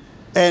in,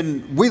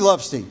 and we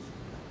love Steve.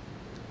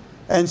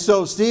 And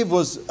so Steve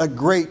was a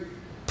great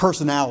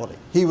personality.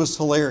 He was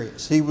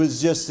hilarious. He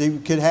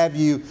could have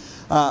you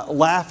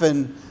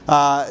laughing,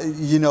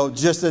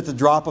 just at the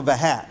drop of a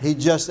hat.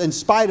 In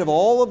spite of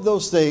all of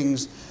those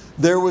things,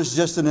 there was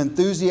just an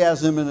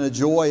enthusiasm and a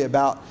joy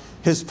about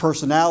his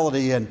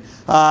personality. And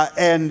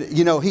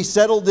he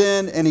settled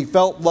in and he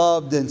felt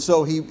loved. And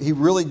so he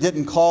really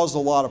didn't cause a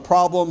lot of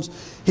problems.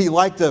 He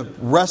liked to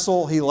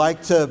wrestle.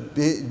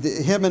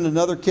 Him and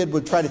another kid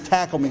would try to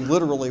tackle me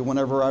literally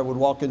whenever I would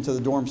walk into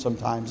the dorm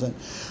sometimes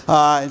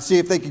and see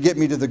if they could get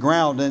me to the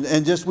ground.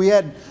 And we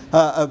had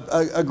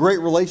a great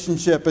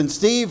relationship. And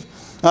Steve,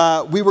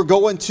 we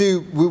went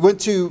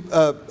to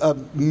a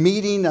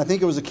meeting. I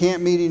think it was a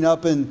camp meeting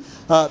up in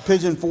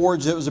Pigeon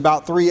Forge. It was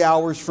about 3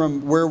 hours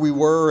from where we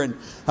were. And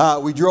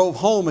we drove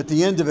home at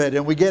the end of it.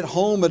 And we get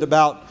home at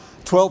about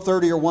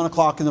 12:30 or 1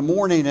 o'clock in the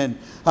morning.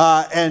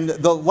 And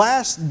the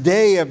last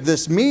day of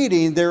this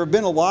meeting, there had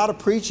been a lot of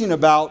preaching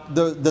about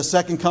the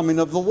second coming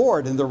of the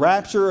Lord and the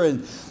rapture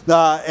and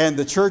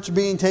the church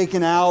being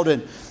taken out.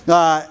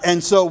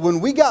 And so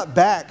when we got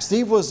back,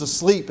 Steve was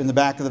asleep in the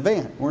back of the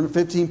van. We're in a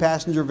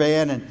 15-passenger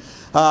van.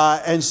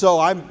 And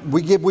so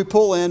we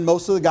pull in.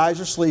 Most of the guys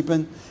are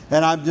sleeping.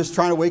 And I'm just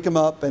trying to wake them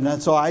up.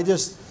 And so I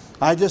just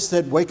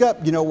said, wake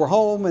up, we're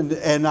home.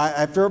 And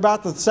after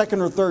about the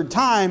second or third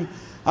time,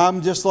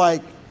 I'm just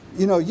like,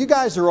 you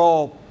guys are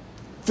all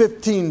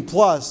 15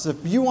 plus. If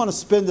you want to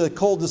spend a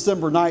cold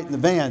December night in the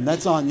van,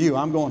 that's on you.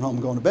 I'm going home,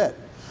 going to bed.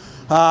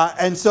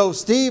 And so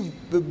Steve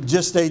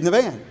just stayed in the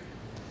van.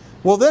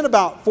 Well, then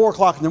about 4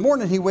 o'clock in the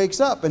morning, he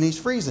wakes up and he's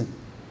freezing.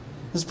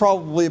 It's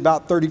probably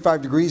about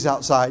 35 degrees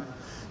outside.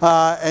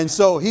 And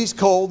so he's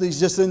cold.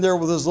 He's just in there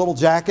with his little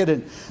jacket.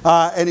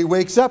 And he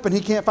wakes up and he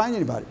can't find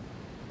anybody.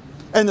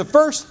 And the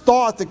first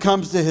thought that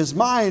comes to his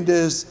mind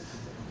is,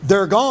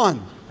 they're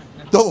gone.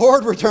 The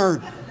Lord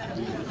returned.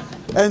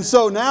 And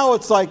so now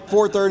it's like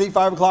 4:30,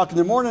 5 o'clock in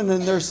the morning,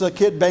 and there's a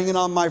kid banging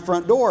on my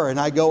front door. And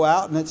I go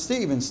out, and it's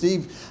Steve. And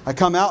Steve, I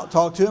come out,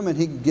 talk to him, and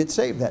he gets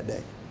saved that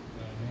day.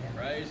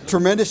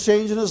 Tremendous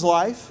change in his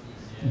life.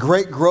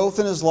 Great growth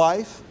in his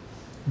life.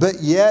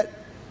 But yet,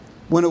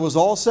 when it was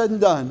all said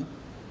and done,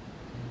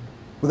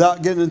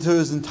 without getting into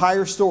his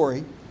entire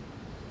story,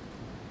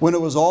 when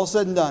it was all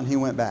said and done, he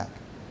went back.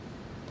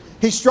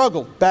 He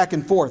struggled back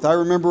and forth. I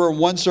remember in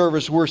one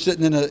service, we were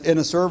sitting in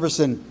a service,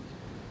 and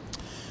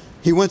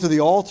he went to the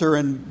altar,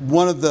 and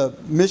one of the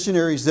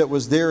missionaries that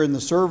was there in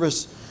the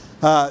service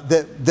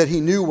that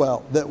he knew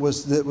well, that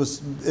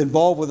was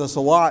involved with us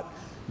a lot,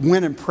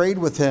 went and prayed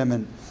with him.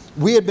 And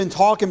we had been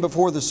talking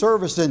before the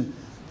service, and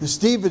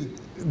Steve had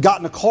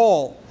gotten a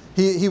call.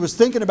 He was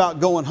thinking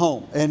about going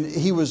home, and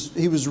he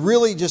was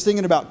really just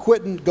thinking about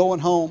quitting, going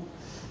home,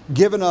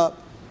 giving up.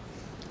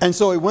 And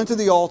so he went to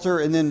the altar,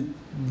 and then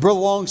Brother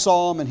Long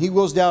saw him, and he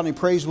goes down and he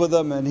prays with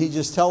him, and he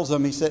just tells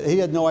him, he said he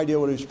had no idea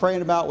what he was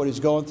praying about, what he was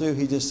going through.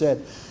 He just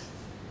said,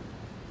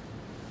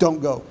 don't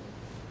go.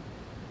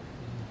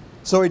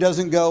 So he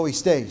doesn't go, he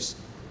stays.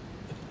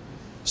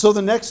 So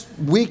the next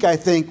week, I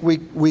think,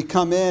 we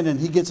come in, and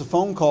he gets a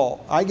phone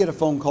call. I get a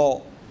phone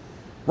call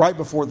right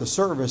before the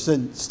service,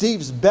 and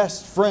Steve's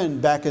best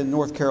friend back in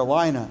North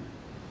Carolina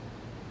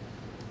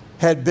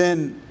had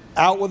been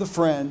out with a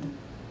friend.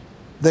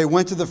 They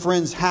went to the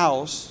friend's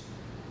house.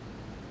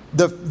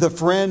 The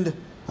friend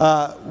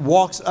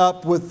walks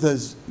up with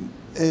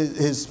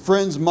his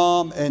friend's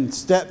mom and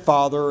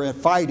stepfather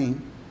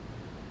fighting.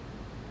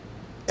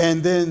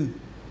 And then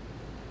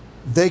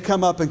they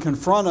come up and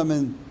confront him,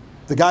 and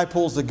the guy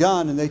pulls the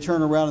gun, and they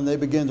turn around and they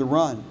begin to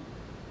run.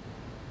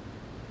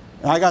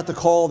 And I got the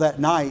call that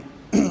night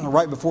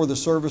right before the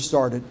service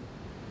started.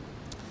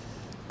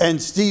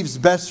 And Steve's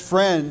best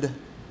friend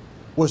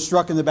was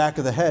struck in the back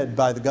of the head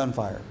by the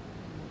gunfire.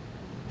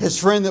 His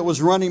friend that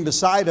was running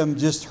beside him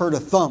just heard a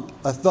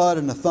thud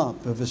and a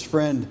thump of his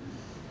friend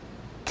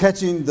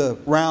catching the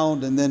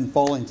round and then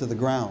falling to the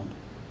ground.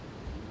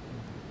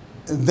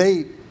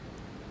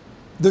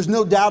 There's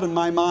no doubt in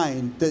my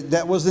mind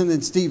that wasn't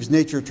in Steve's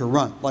nature to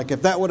run. Like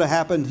if that would have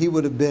happened, he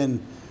would have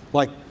been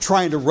like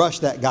trying to rush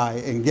that guy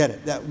and get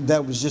it.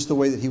 That was just the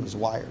way that he was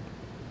wired.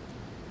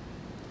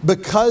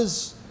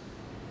 Because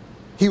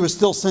he was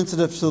still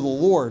sensitive to the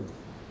Lord,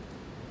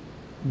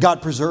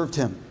 God preserved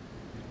him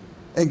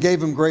and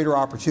gave him greater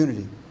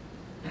opportunity.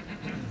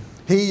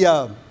 He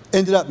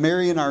ended up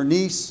marrying our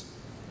niece,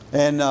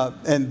 and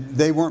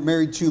they weren't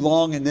married too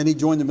long. And then he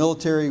joined the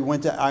military. He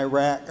went to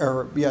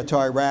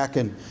Iraq,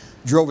 and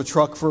drove a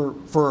truck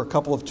for a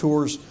couple of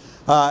tours.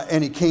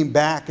 And he came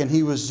back, and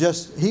he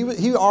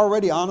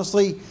already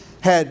honestly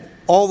had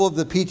all of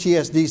the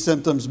PTSD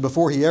symptoms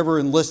before he ever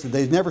enlisted.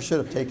 They never should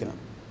have taken him.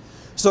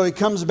 So he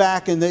comes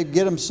back, and they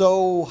get him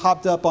so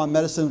hopped up on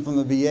medicine from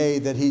the VA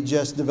that he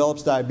just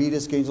develops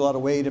diabetes, gains a lot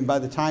of weight. And by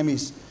the time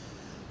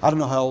I don't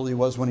know how old he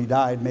was when he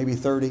died, maybe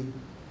 30,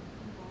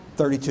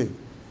 32.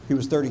 He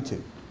was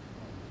 32.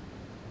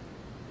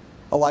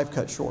 A life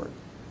cut short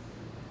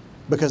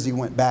because he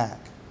went back.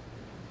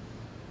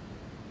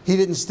 He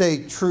didn't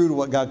stay true to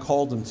what God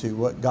called him to,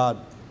 what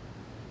God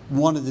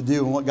wanted to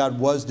do and what God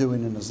was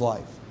doing in his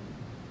life.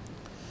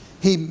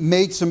 he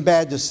made some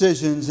bad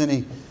decisions and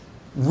he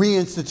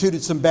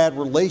reinstituted some bad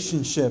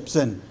relationships,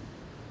 and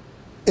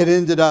it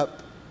ended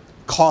up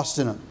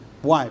costing him.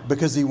 Why?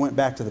 Because he went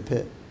back to the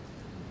pit.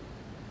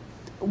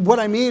 What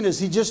I mean is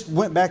he just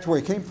went back to where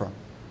he came from.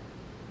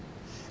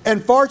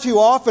 And far too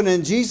often,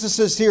 and Jesus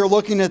is here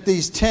looking at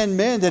these 10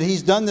 men, that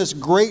he's done this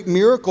great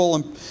miracle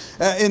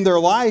in their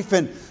life,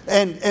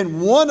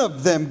 and one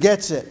of them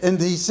gets it.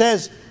 And he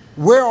says,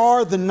 where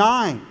are the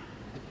 9?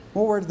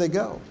 Well, where did they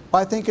go?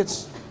 Well, I think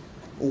it's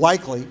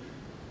likely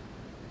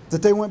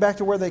that they went back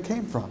to where they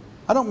came from.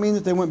 I don't mean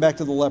that they went back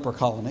to the leper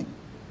colony,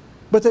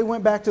 but they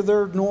went back to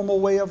their normal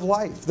way of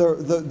life,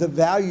 the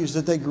values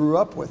that they grew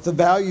up with, the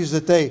values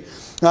that they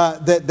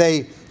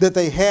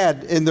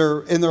had in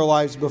their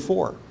lives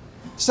before.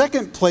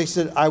 Second place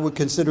that I would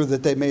consider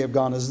that they may have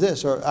gone is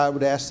this, or I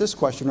would ask this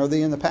question: are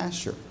they in the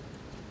pasture?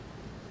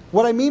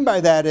 What I mean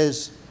by that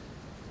is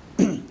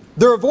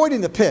they're avoiding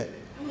the pit.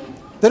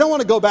 They don't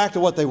want to go back to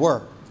what they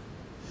were.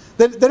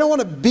 They don't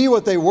want to be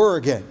what they were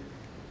again.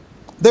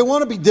 They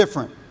want to be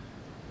different.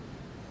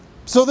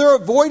 So they're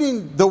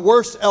avoiding the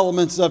worst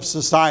elements of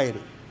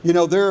society. You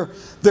know, they're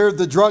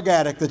the drug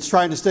addict that's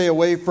trying to stay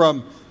away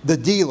from the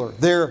dealer.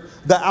 They're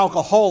the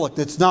alcoholic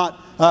that's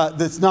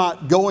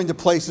not going to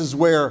places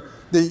where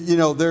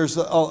there's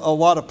a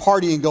lot of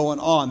partying going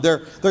on.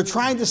 They're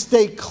trying to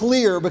stay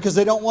clear because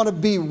they don't want to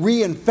be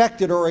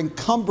reinfected or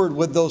encumbered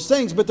with those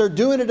things, but they're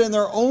doing it in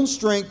their own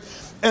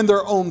strength and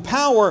their own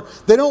power.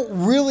 They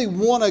don't really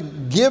want to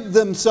give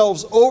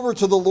themselves over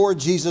to the Lord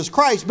Jesus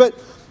Christ, but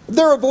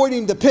they're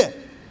avoiding the pit.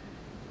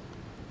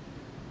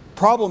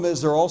 Problem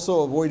is, they're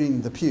also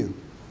avoiding the pew.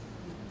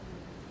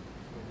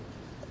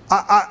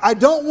 I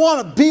don't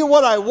want to be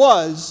what I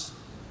was,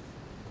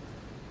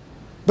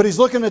 but he's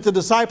looking at the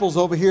disciples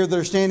over here that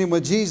are standing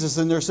with Jesus,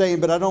 and they're saying,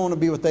 but I don't want to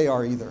be what they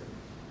are either.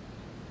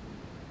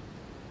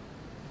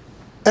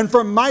 And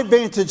from my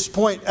vantage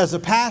point as a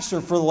pastor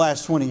for the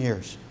last 20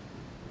 years,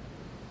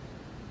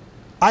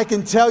 I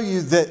can tell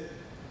you that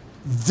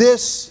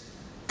this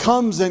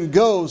comes and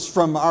goes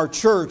from our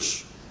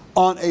church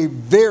on a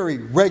very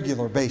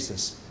regular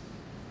basis.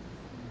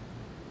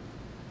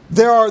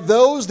 There are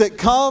those that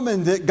come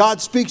and that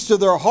God speaks to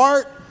their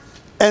heart,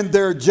 and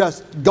they're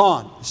just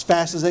gone. As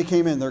fast as they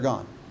came in, they're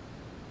gone.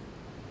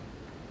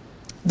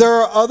 There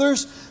are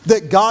others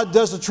that God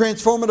does a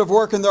transformative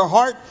work in their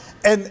heart,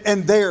 and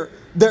they're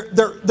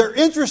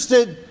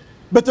interested,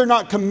 but they're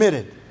not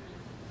committed.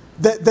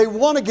 They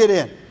want to get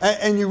in.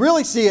 And you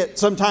really see it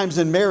sometimes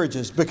in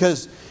marriages,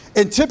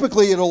 and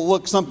typically it'll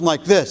look something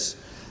like this.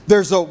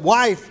 There's a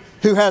wife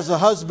who has a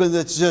husband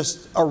that's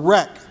just a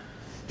wreck.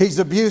 He's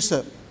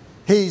abusive.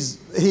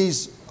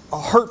 He's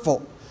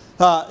hurtful.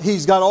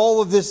 He's got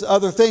all of this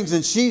other things,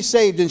 and she's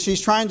saved, and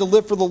she's trying to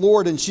live for the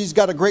Lord, and she's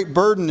got a great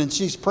burden, and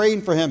she's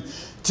praying for him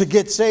to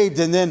get saved.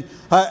 And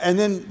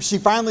then she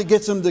finally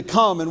gets him to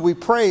come, and we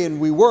pray and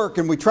we work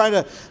and we try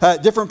to.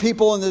 Different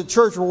people in the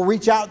church will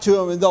reach out to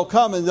him, and they'll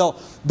come and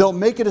they'll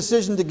make a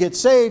decision to get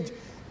saved,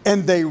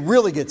 and they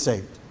really get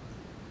saved.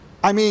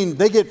 I mean,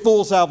 they get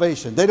full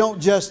salvation. They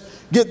don't just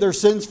get their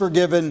sins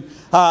forgiven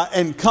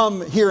and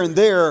come here and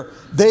there.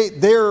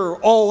 They're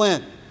all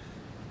in.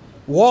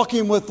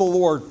 Walking with the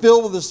Lord,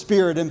 filled with the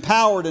Spirit,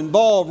 empowered,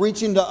 involved,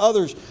 reaching to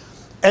others.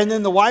 And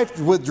then the wife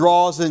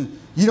withdraws, and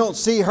you don't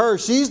see her.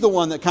 She's the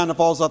one that kind of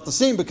falls off the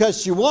scene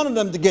because she wanted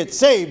them to get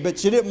saved, but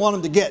she didn't want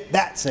them to get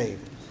that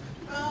saved.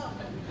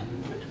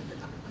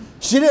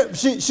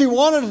 She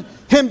wanted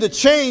him to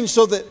change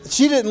so that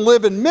she didn't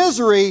live in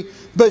misery,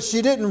 but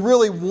she didn't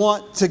really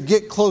want to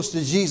get close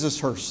to Jesus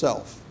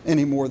herself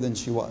any more than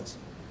she was.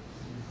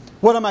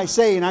 What am I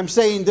saying? I'm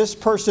saying this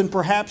person,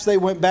 perhaps they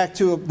went back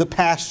to the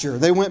pasture.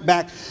 They went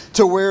back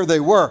to where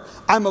they were.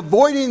 I'm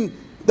avoiding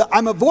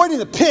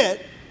the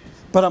pit,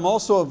 but I'm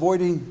also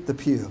avoiding the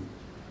pew.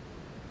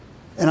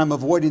 And I'm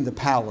avoiding the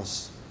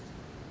palace.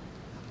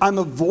 I'm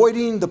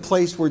avoiding the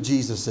place where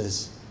Jesus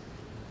is.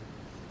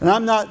 And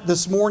I'm not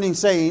this morning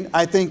saying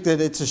I think that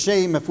it's a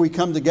shame if we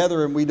come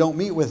together and we don't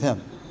meet with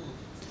Him.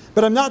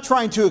 But I'm not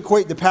trying to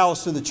equate the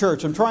palace to the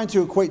church. I'm trying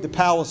to equate the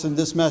palace in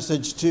this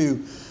message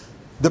to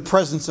the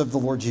presence of the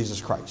Lord Jesus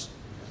Christ.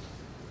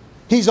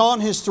 He's on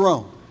His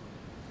throne.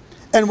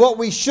 And what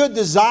we should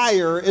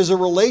desire is a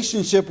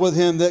relationship with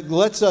Him that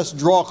lets us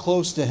draw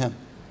close to Him.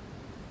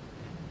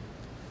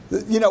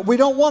 You know, we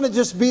don't want to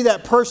just be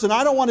that person.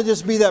 I don't want to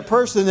just be that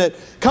person that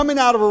coming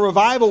out of a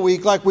revival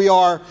week like we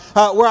are,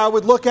 where I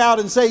would look out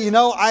and say, you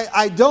know,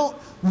 I don't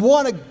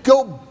want to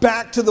go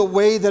back to the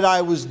way that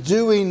I was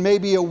doing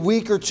maybe a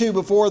week or two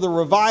before the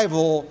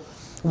revival,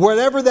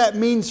 whatever that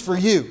means for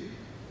you.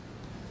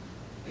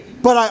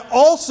 But I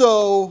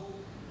also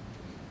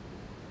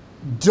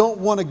don't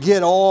want to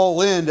get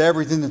all into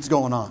everything that's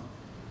going on.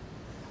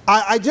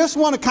 I just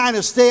want to kind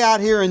of stay out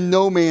here in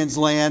no man's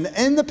land,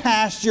 in the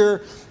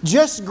pasture,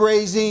 just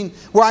grazing,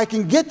 where I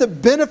can get the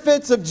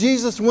benefits of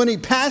Jesus when He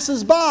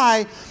passes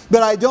by,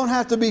 but I don't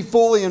have to be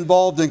fully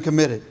involved and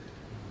committed.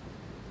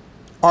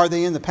 Are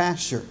they in the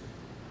pasture?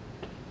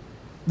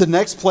 The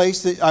next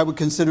place that I would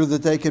consider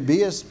that they could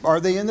be is, are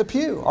they in the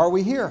pew? Are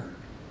we here?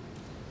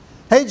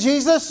 Hey,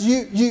 Jesus,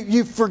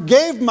 you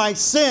forgave my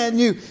sin.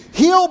 You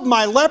healed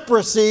my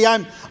leprosy.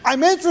 I'm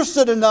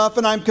interested enough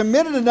and I'm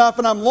committed enough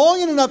and I'm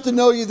longing enough to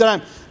know you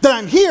that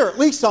I'm here, at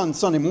least on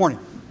Sunday morning.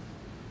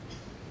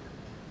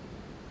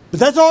 But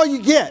that's all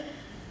you get.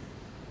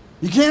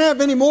 You can't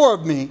have any more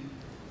of me.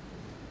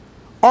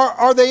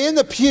 Are they in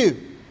the pew?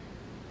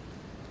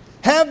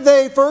 Have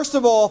they, first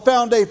of all,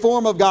 found a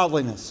form of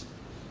godliness?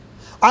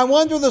 I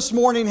wonder this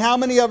morning how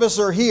many of us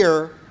are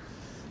here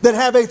that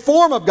have a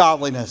form of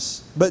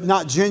godliness, but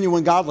not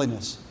genuine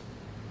godliness.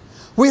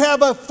 We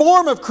have a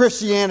form of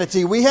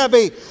Christianity. We have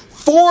a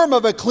form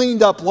of a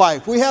cleaned up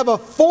life. We have a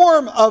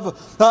form of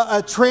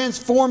a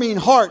transforming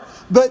heart,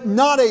 but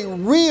not a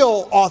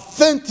real,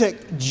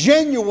 authentic,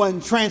 genuine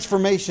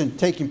transformation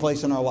taking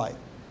place in our life.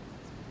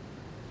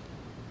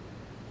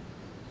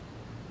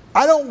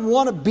 I don't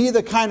want to be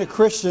the kind of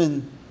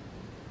Christian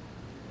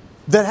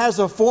that has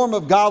a form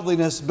of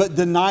godliness but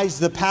denies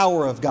the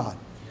power of God.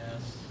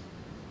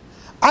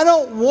 I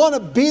don't want to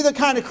be the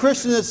kind of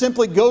Christian that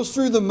simply goes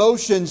through the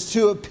motions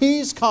to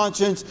appease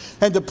conscience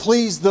and to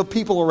please the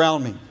people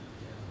around me.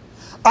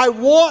 I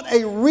want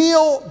a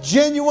real,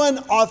 genuine,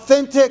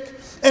 authentic,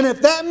 and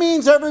if that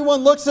means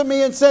everyone looks at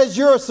me and says,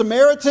 "You're a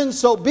Samaritan,"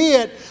 so be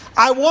it.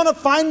 I want to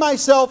find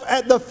myself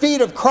at the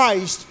feet of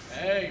Christ.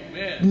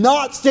 Amen.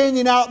 Not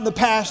standing out in the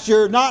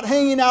pasture, not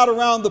hanging out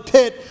around the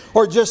pit,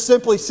 or just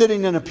simply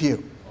sitting in a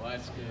pew.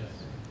 That's good.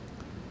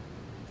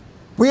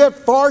 We have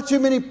far too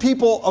many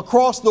people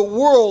across the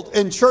world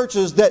in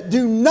churches that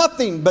do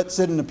nothing but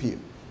sit in a pew.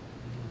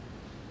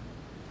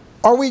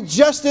 Are we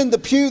just in the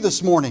pew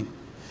this morning?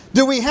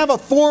 Do we have a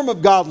form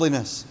of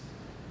godliness?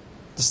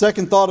 The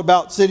second thought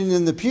about sitting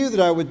in the pew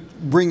that I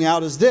would bring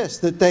out is this,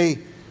 that they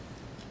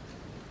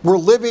were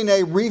living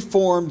a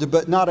reformed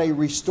but not a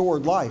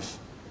restored life.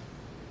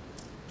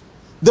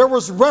 There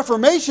was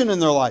reformation in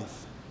their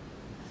life.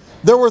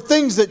 There were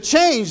things that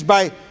changed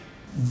by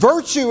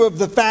virtue of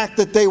the fact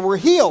that they were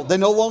healed. They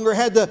no longer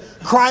had to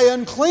cry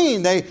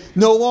unclean. They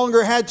no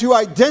longer had to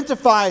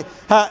identify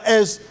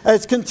as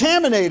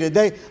contaminated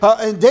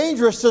and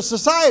dangerous to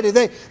society.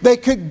 They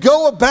could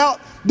go about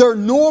their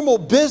normal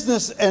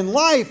business and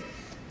life.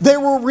 They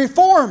were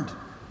reformed,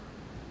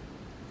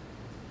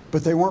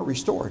 but they weren't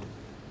restored.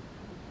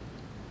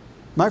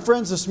 My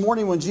friends, this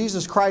morning when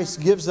Jesus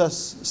Christ gives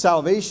us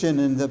salvation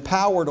and the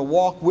power to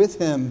walk with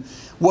Him,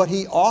 what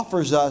He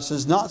offers us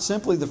is not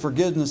simply the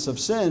forgiveness of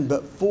sin,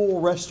 but full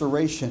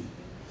restoration.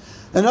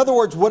 In other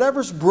words,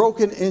 whatever's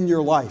broken in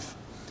your life,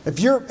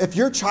 if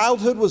your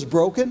childhood was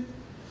broken,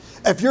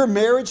 if your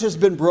marriage has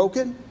been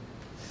broken,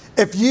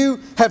 if you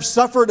have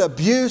suffered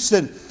abuse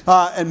and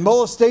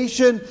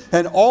molestation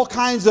and all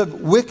kinds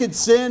of wicked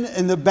sin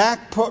in the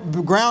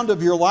background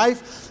of your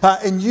life,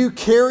 and you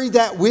carry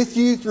that with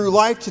you through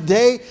life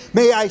today,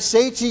 may I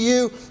say to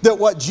you that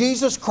what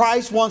Jesus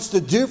Christ wants to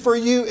do for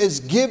you is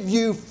give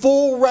you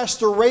full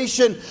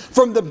restoration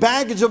from the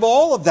baggage of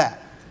all of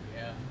that.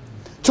 Yeah.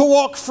 To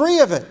walk free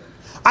of it.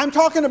 I'm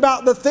talking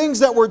about the things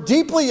that were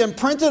deeply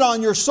imprinted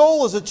on your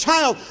soul as a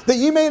child that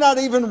you may not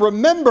even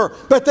remember,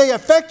 but they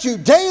affect you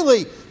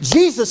daily.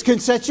 Jesus can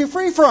set you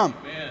free from.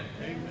 Amen.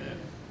 Amen.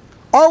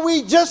 Are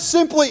we just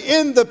simply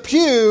in the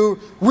pew,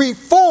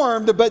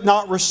 reformed but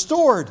not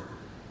restored?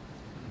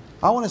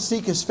 I want to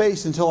seek His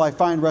face until I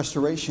find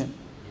restoration.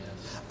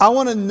 Yes. I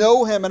want to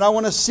know Him and I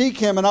want to seek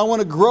Him and I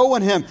want to grow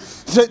in Him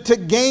to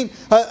gain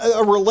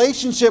a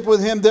relationship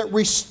with Him that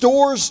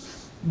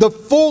restores the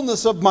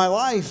fullness of my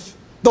life.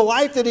 The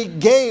life that He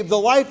gave, the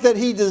life that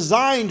He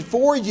designed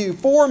for you,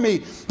 for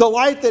me, the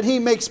life that He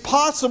makes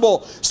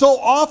possible. So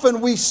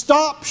often we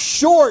stop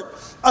short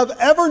of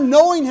ever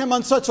knowing Him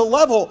on such a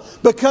level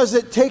because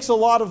it takes a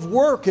lot of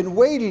work and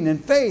waiting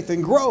and faith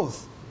and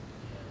growth.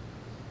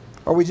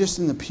 Are we just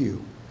in the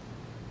pew?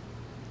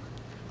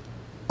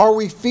 Are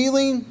we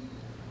feeling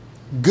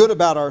good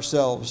about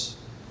ourselves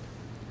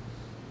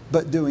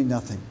but doing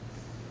nothing?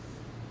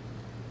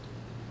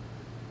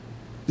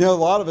 You know, a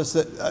lot of us,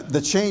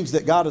 the change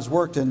that God has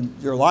worked in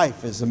your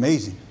life is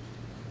amazing.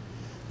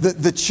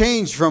 The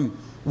change from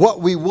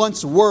what we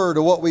once were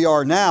to what we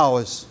are now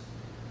is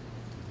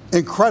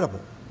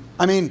incredible.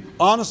 I mean,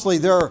 honestly,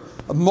 there are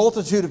a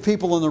multitude of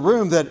people in the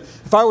room that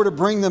if I were to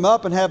bring them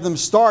up and have them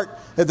start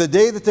at the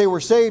day that they were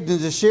saved and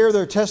to share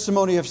their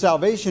testimony of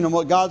salvation and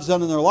what God's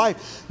done in their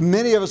life,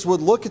 many of us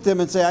would look at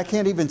them and say, I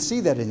can't even see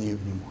that in you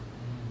anymore.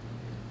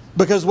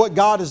 Because what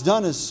God has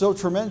done is so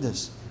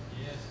tremendous.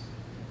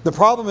 The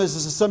problem is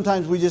that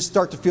sometimes we just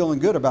start to feeling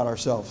good about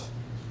ourselves.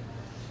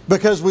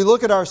 Because we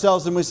look at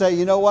ourselves and we say,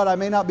 you know what, I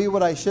may not be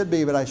what I should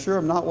be, but I sure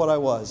am not what I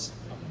was.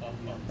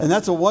 And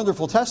that's a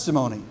wonderful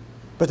testimony.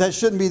 But that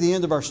shouldn't be the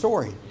end of our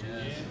story.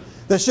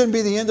 That shouldn't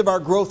be the end of our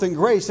growth in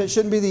grace. That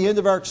shouldn't be the end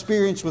of our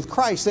experience with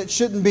Christ. That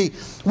shouldn't be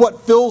what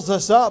fills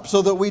us up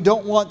so that we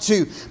don't want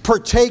to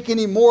partake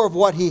any more of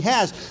what He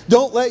has.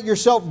 Don't let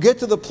yourself get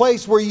to the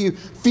place where you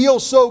feel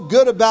so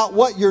good about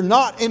what you're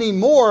not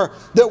anymore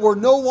that we're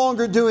no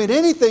longer doing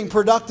anything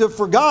productive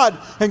for God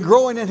and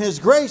growing in His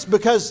grace,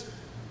 because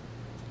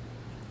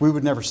we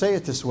would never say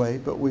it this way,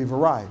 but we've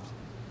arrived.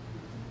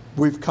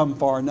 We've come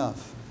far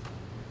enough.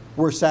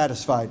 we're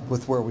satisfied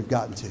with where we've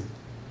gotten to.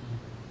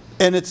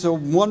 And it's a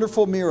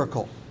wonderful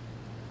miracle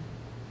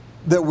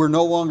that we're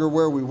no longer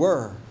where we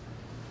were,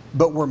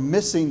 but we're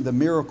missing the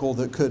miracle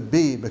that could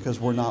be because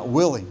we're not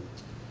willing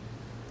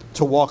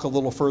to walk a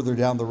little further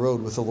down the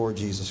road with the Lord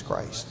Jesus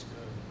Christ.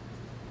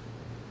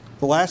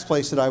 The last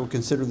place that I would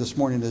consider this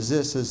morning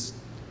is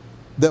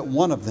that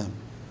one of them,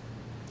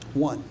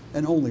 one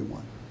and only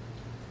one,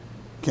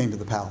 came to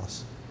the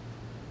palace,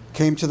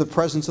 came to the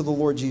presence of the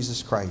Lord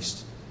Jesus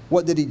Christ.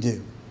 What did he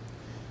do?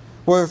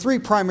 Well, there are three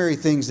primary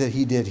things that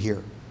he did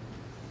here.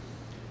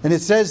 And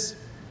it says,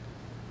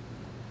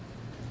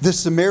 the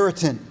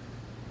Samaritan,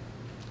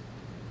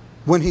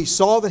 when he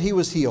saw that he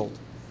was healed,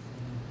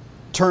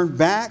 turned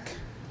back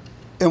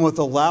and with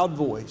a loud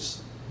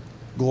voice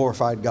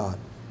glorified God.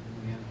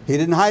 He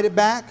didn't hide it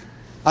back.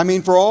 I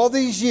mean, for all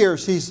these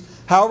years,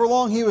 however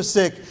long he was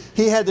sick,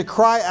 he had to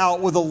cry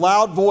out with a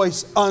loud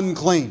voice,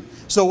 unclean.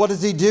 So what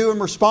does he do in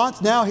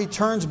response? Now he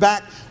turns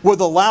back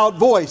with a loud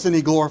voice and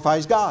he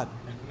glorifies God.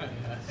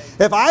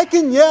 If I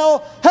can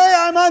yell, hey,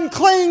 I'm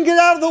unclean, get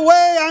out of the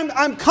way,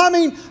 I'm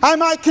coming, I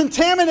might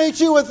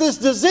contaminate you with this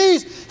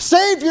disease,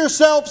 save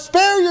yourself,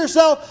 spare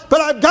yourself, but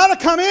I've got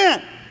to come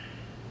in.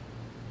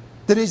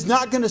 Then he's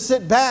not going to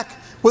sit back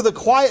with a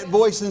quiet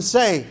voice and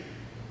say,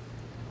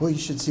 well, you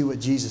should see what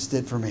Jesus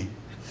did for me.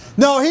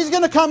 No, he's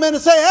going to come in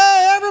and say,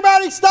 hey,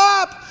 everybody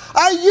stop.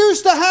 I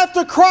used to have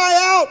to cry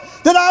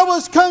out that I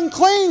was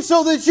unclean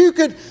so that you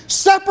could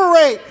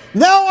separate.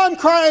 Now I'm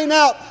crying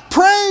out,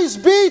 praise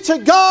be to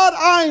God,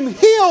 I'm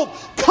healed.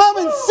 Come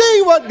and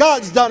see what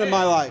God's done in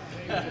my life.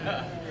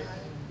 Man,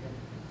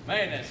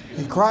 that's good.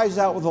 He cries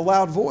out with a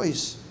loud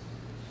voice.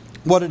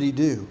 What did he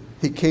do?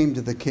 He came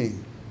to the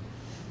king.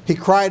 He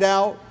cried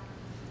out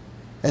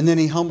and then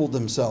he humbled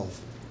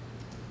himself.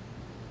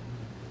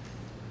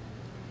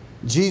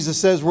 Jesus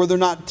says, were there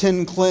not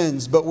 10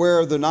 cleansed, but where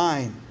are the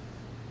 9?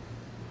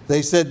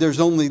 They said, there's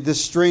only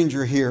this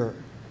stranger here.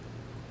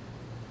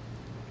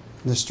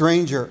 The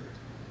stranger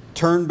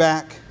turned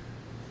back,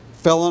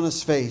 fell on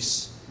his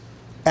face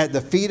at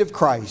the feet of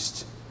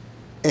Christ,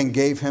 and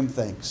gave him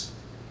thanks.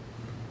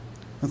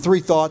 And 3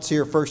 thoughts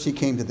here. First, he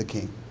came to the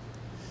king.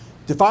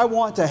 If I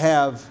want to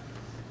have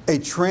a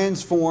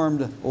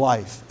transformed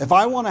life, if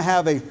I want to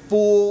have a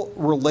full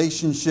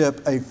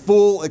relationship, a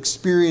full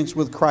experience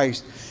with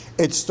Christ,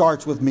 it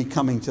starts with me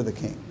coming to the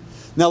king.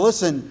 Now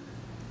listen,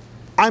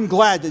 I'm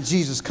glad that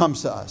Jesus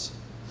comes to us.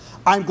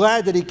 I'm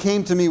glad that he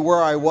came to me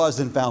where I was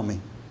and found me.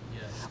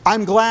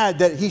 I'm glad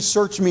that he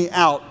searched me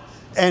out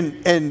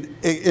and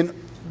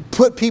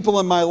put people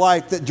in my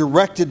life that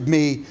directed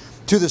me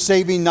to the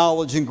saving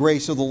knowledge and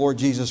grace of the Lord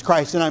Jesus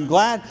Christ. And I'm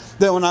glad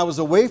that when I was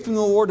away from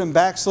the Lord and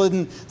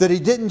backslidden, that he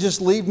didn't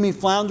just leave me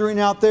floundering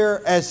out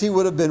there as he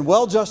would have been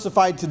well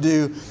justified to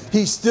do.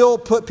 He still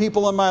put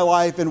people in my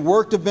life and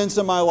worked events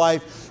in my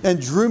life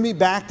and drew me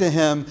back to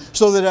him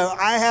so that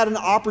I had an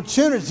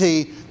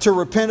opportunity to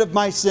repent of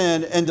my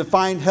sin and to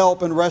find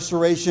help and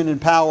restoration and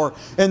power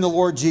in the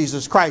Lord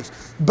Jesus Christ.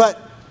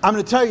 But I'm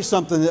going to tell you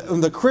something.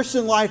 The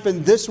Christian life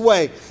in this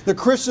way, the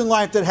Christian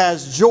life that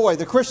has joy,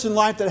 the Christian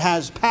life that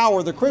has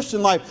power, the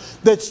Christian life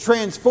that's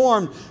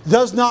transformed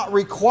does not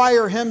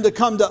require him to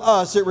come to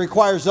us. It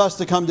requires us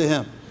to come to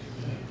him.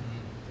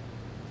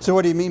 So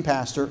what do you mean,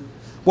 Pastor?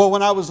 Well,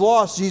 when I was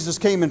lost, Jesus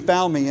came and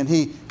found me, and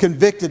he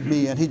convicted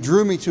me, and he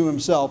drew me to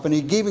himself, and he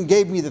even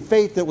gave me the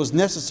faith that was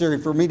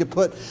necessary for me to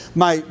put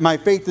my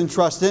faith and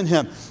trust in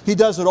him. He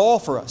does it all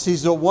for us.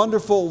 He's a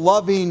wonderful,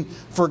 loving,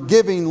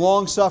 forgiving,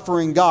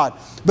 long-suffering God.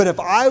 But if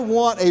I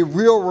want a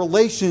real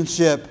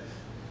relationship,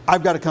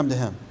 I've got to come to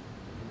him.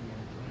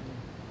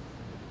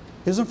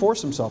 He doesn't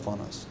force himself on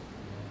us.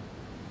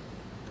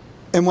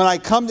 And when I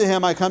come to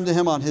him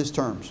on his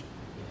terms.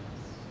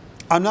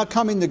 I'm not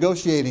coming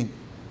negotiating.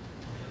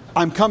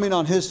 I'm coming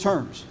on his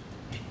terms.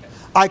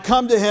 I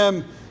come to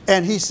him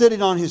and he's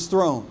sitting on his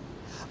throne.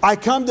 I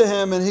come to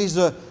him and he's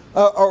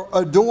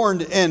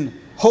adorned in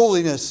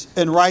holiness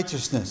and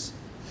righteousness.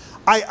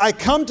 I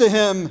come to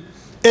him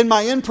in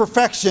my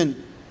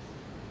imperfection,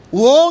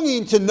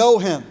 longing to know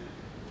him,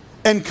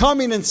 and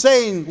coming and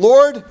saying,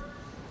 Lord,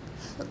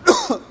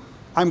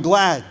 I'm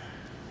glad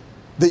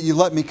that you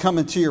let me come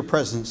into your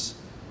presence.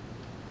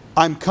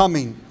 I'm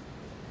coming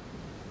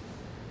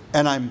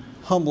and I'm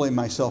humbling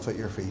myself at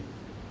your feet.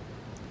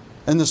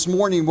 And this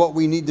morning, what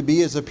we need to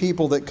be is a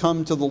people that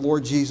come to the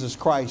Lord Jesus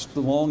Christ,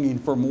 longing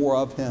for more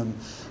of him,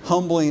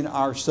 humbling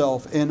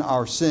ourselves in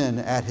our sin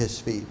at his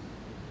feet.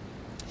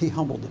 He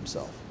humbled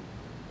himself.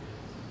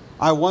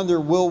 I wonder,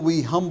 will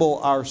we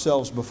humble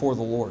ourselves before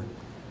the Lord?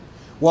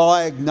 Will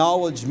I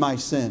acknowledge my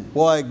sin?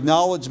 Will I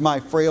acknowledge my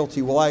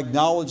frailty? Will I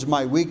acknowledge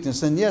my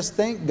weakness? And yes,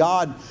 thank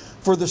God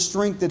for the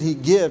strength that he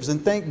gives,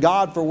 and thank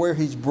God for where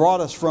he's brought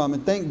us from,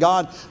 and thank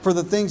God for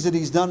the things that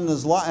he's done in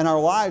our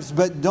lives.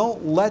 But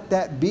don't let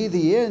that be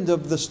the end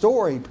of the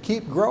story.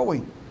 Keep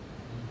growing.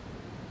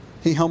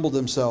 He humbled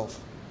himself.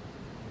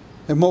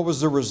 And what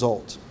was the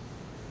result?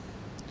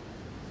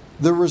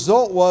 The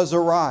result was,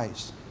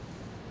 arise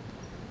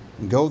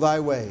and go thy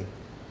way.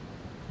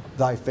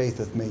 Thy faith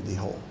hath made thee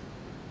whole.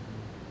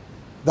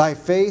 Thy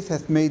faith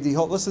hath made thee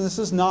whole. Listen, this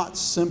is not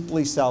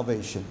simply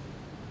salvation.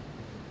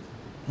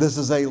 This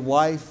is a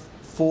life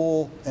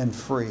full and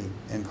free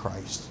in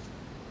Christ.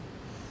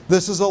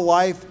 This is a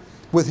life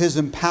with His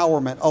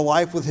empowerment, a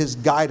life with His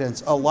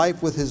guidance, a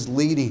life with His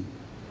leading.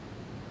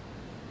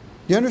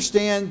 You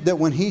understand that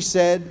when He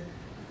said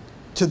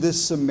to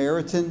this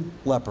Samaritan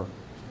leper,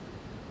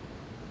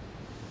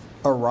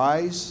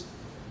 "Arise,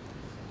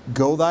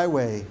 go thy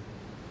way,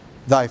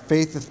 thy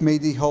faith hath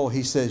made thee whole,"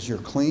 He says, "You're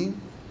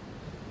clean."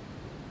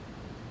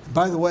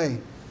 By the way,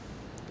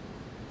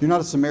 you're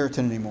not a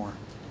Samaritan anymore.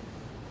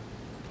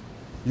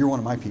 You're one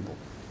of my people.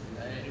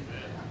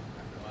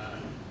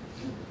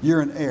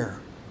 You're an heir.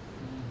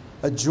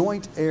 A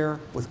joint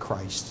heir with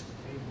Christ.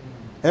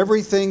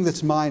 Everything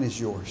that's mine is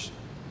yours.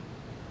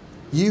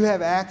 You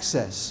have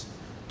access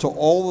to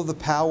all of the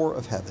power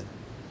of heaven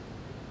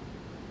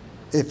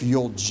if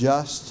you'll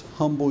just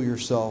humble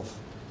yourself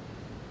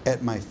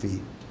at my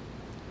feet.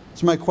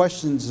 So my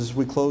questions as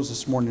we close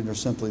this morning are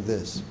simply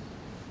this.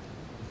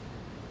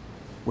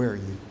 Where are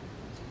you?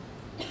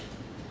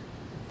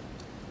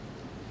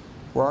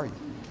 Where are you?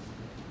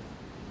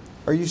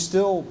 Are you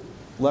still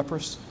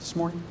leprous this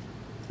morning?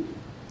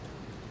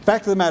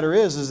 Fact of the matter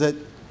is that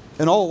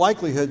in all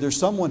likelihood there's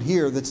someone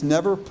here that's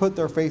never put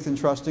their faith and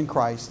trust in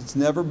Christ. It's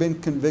never been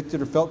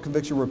convicted or felt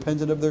conviction,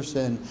 repented of their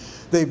sin.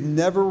 They've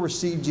never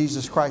received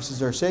Jesus Christ as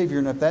their Savior.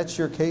 And if that's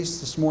your case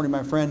this morning,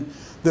 my friend,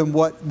 then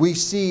what we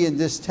see in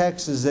this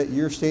text is that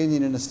you're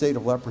standing in a state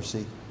of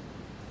leprosy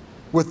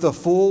with the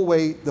full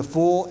weight, the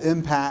full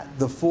impact,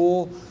 the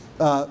full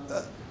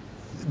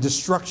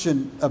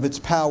destruction of its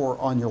power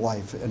on your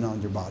life and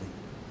on your body,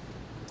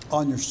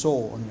 on your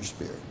soul, on your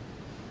spirit.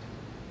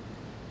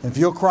 If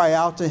you'll cry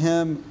out to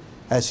Him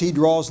as He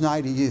draws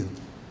nigh to you,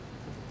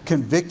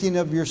 convicting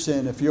of your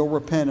sin, if you'll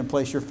repent and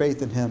place your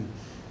faith in Him,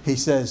 He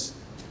says,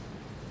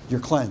 you're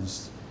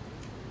cleansed.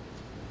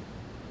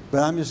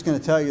 But I'm just going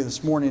to tell you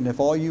this morning, if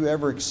all you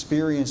ever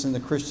experience in the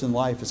Christian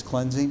life is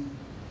cleansing,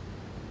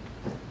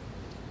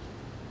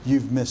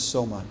 you've missed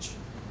so much.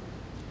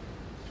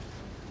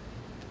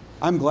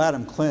 I'm glad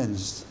I'm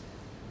cleansed,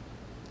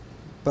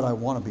 but I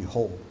want to be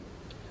whole.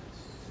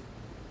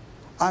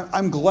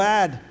 I'm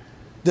glad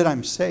that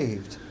I'm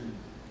saved,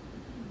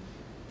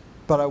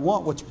 but I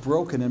want what's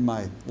broken in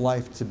my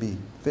life to be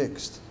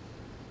fixed.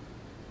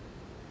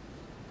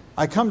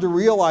 I come to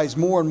realize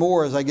more and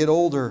more as I get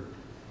older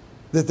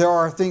that there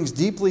are things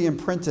deeply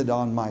imprinted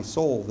on my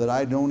soul that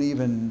I don't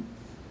even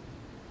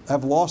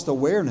have lost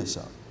awareness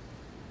of,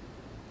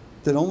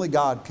 that only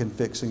God can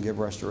fix and give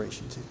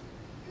restoration to.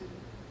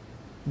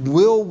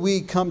 Will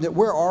we come to,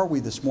 where are we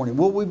this morning?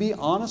 Will we be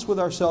honest with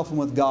ourselves and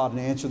with God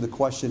and answer the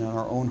question in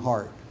our own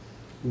heart?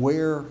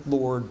 Where,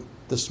 Lord,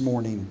 this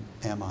morning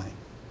am I?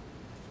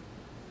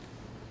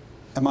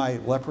 Am I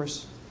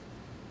leprous?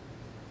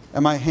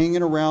 Am I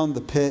hanging around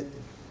the pit?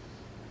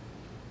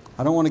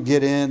 I don't want to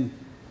get in.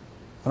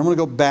 I don't want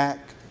to go back.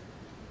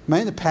 Am I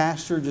in the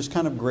pasture just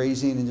kind of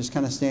grazing and just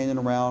kind of standing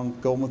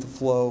around, going with the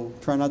flow,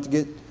 trying not to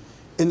get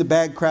in the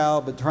bad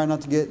crowd, but trying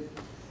not to get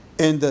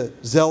in the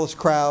zealous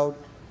crowd?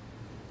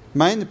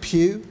 Am I in the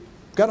pew?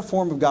 I've got a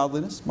form of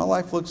godliness. My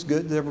life looks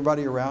good to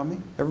everybody around me.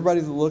 Everybody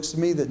that looks at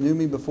me that knew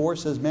me before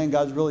says, man,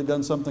 God's really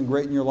done something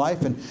great in your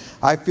life. And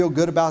I feel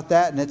good about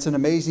that. And it's an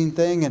amazing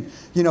thing.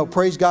 And,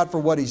 praise God for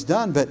what He's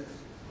done. But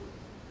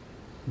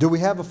do we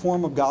have a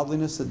form of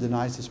godliness that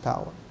denies His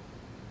power?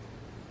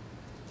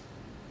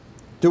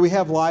 Do we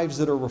have lives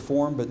that are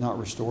reformed but not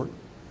restored?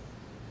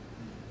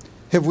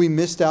 Have we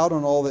missed out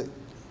on all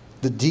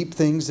the deep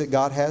things that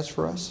God has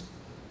for us?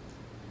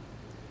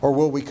 Or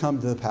will we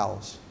come to the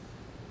palace?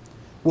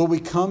 Will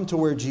we come to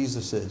where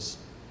Jesus is?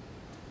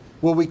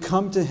 Will we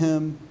come to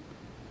Him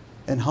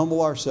and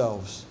humble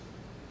ourselves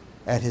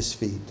at His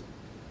feet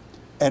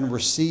and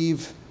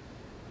receive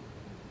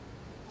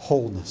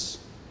wholeness?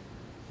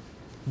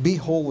 Be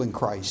whole in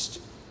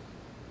Christ.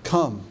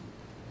 Come.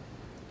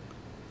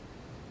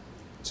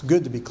 It's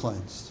good to be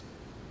cleansed.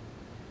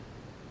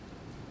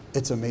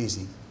 It's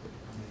amazing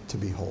to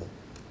be whole.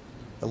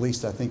 At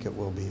least I think it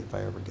will be if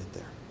I ever get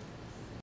there.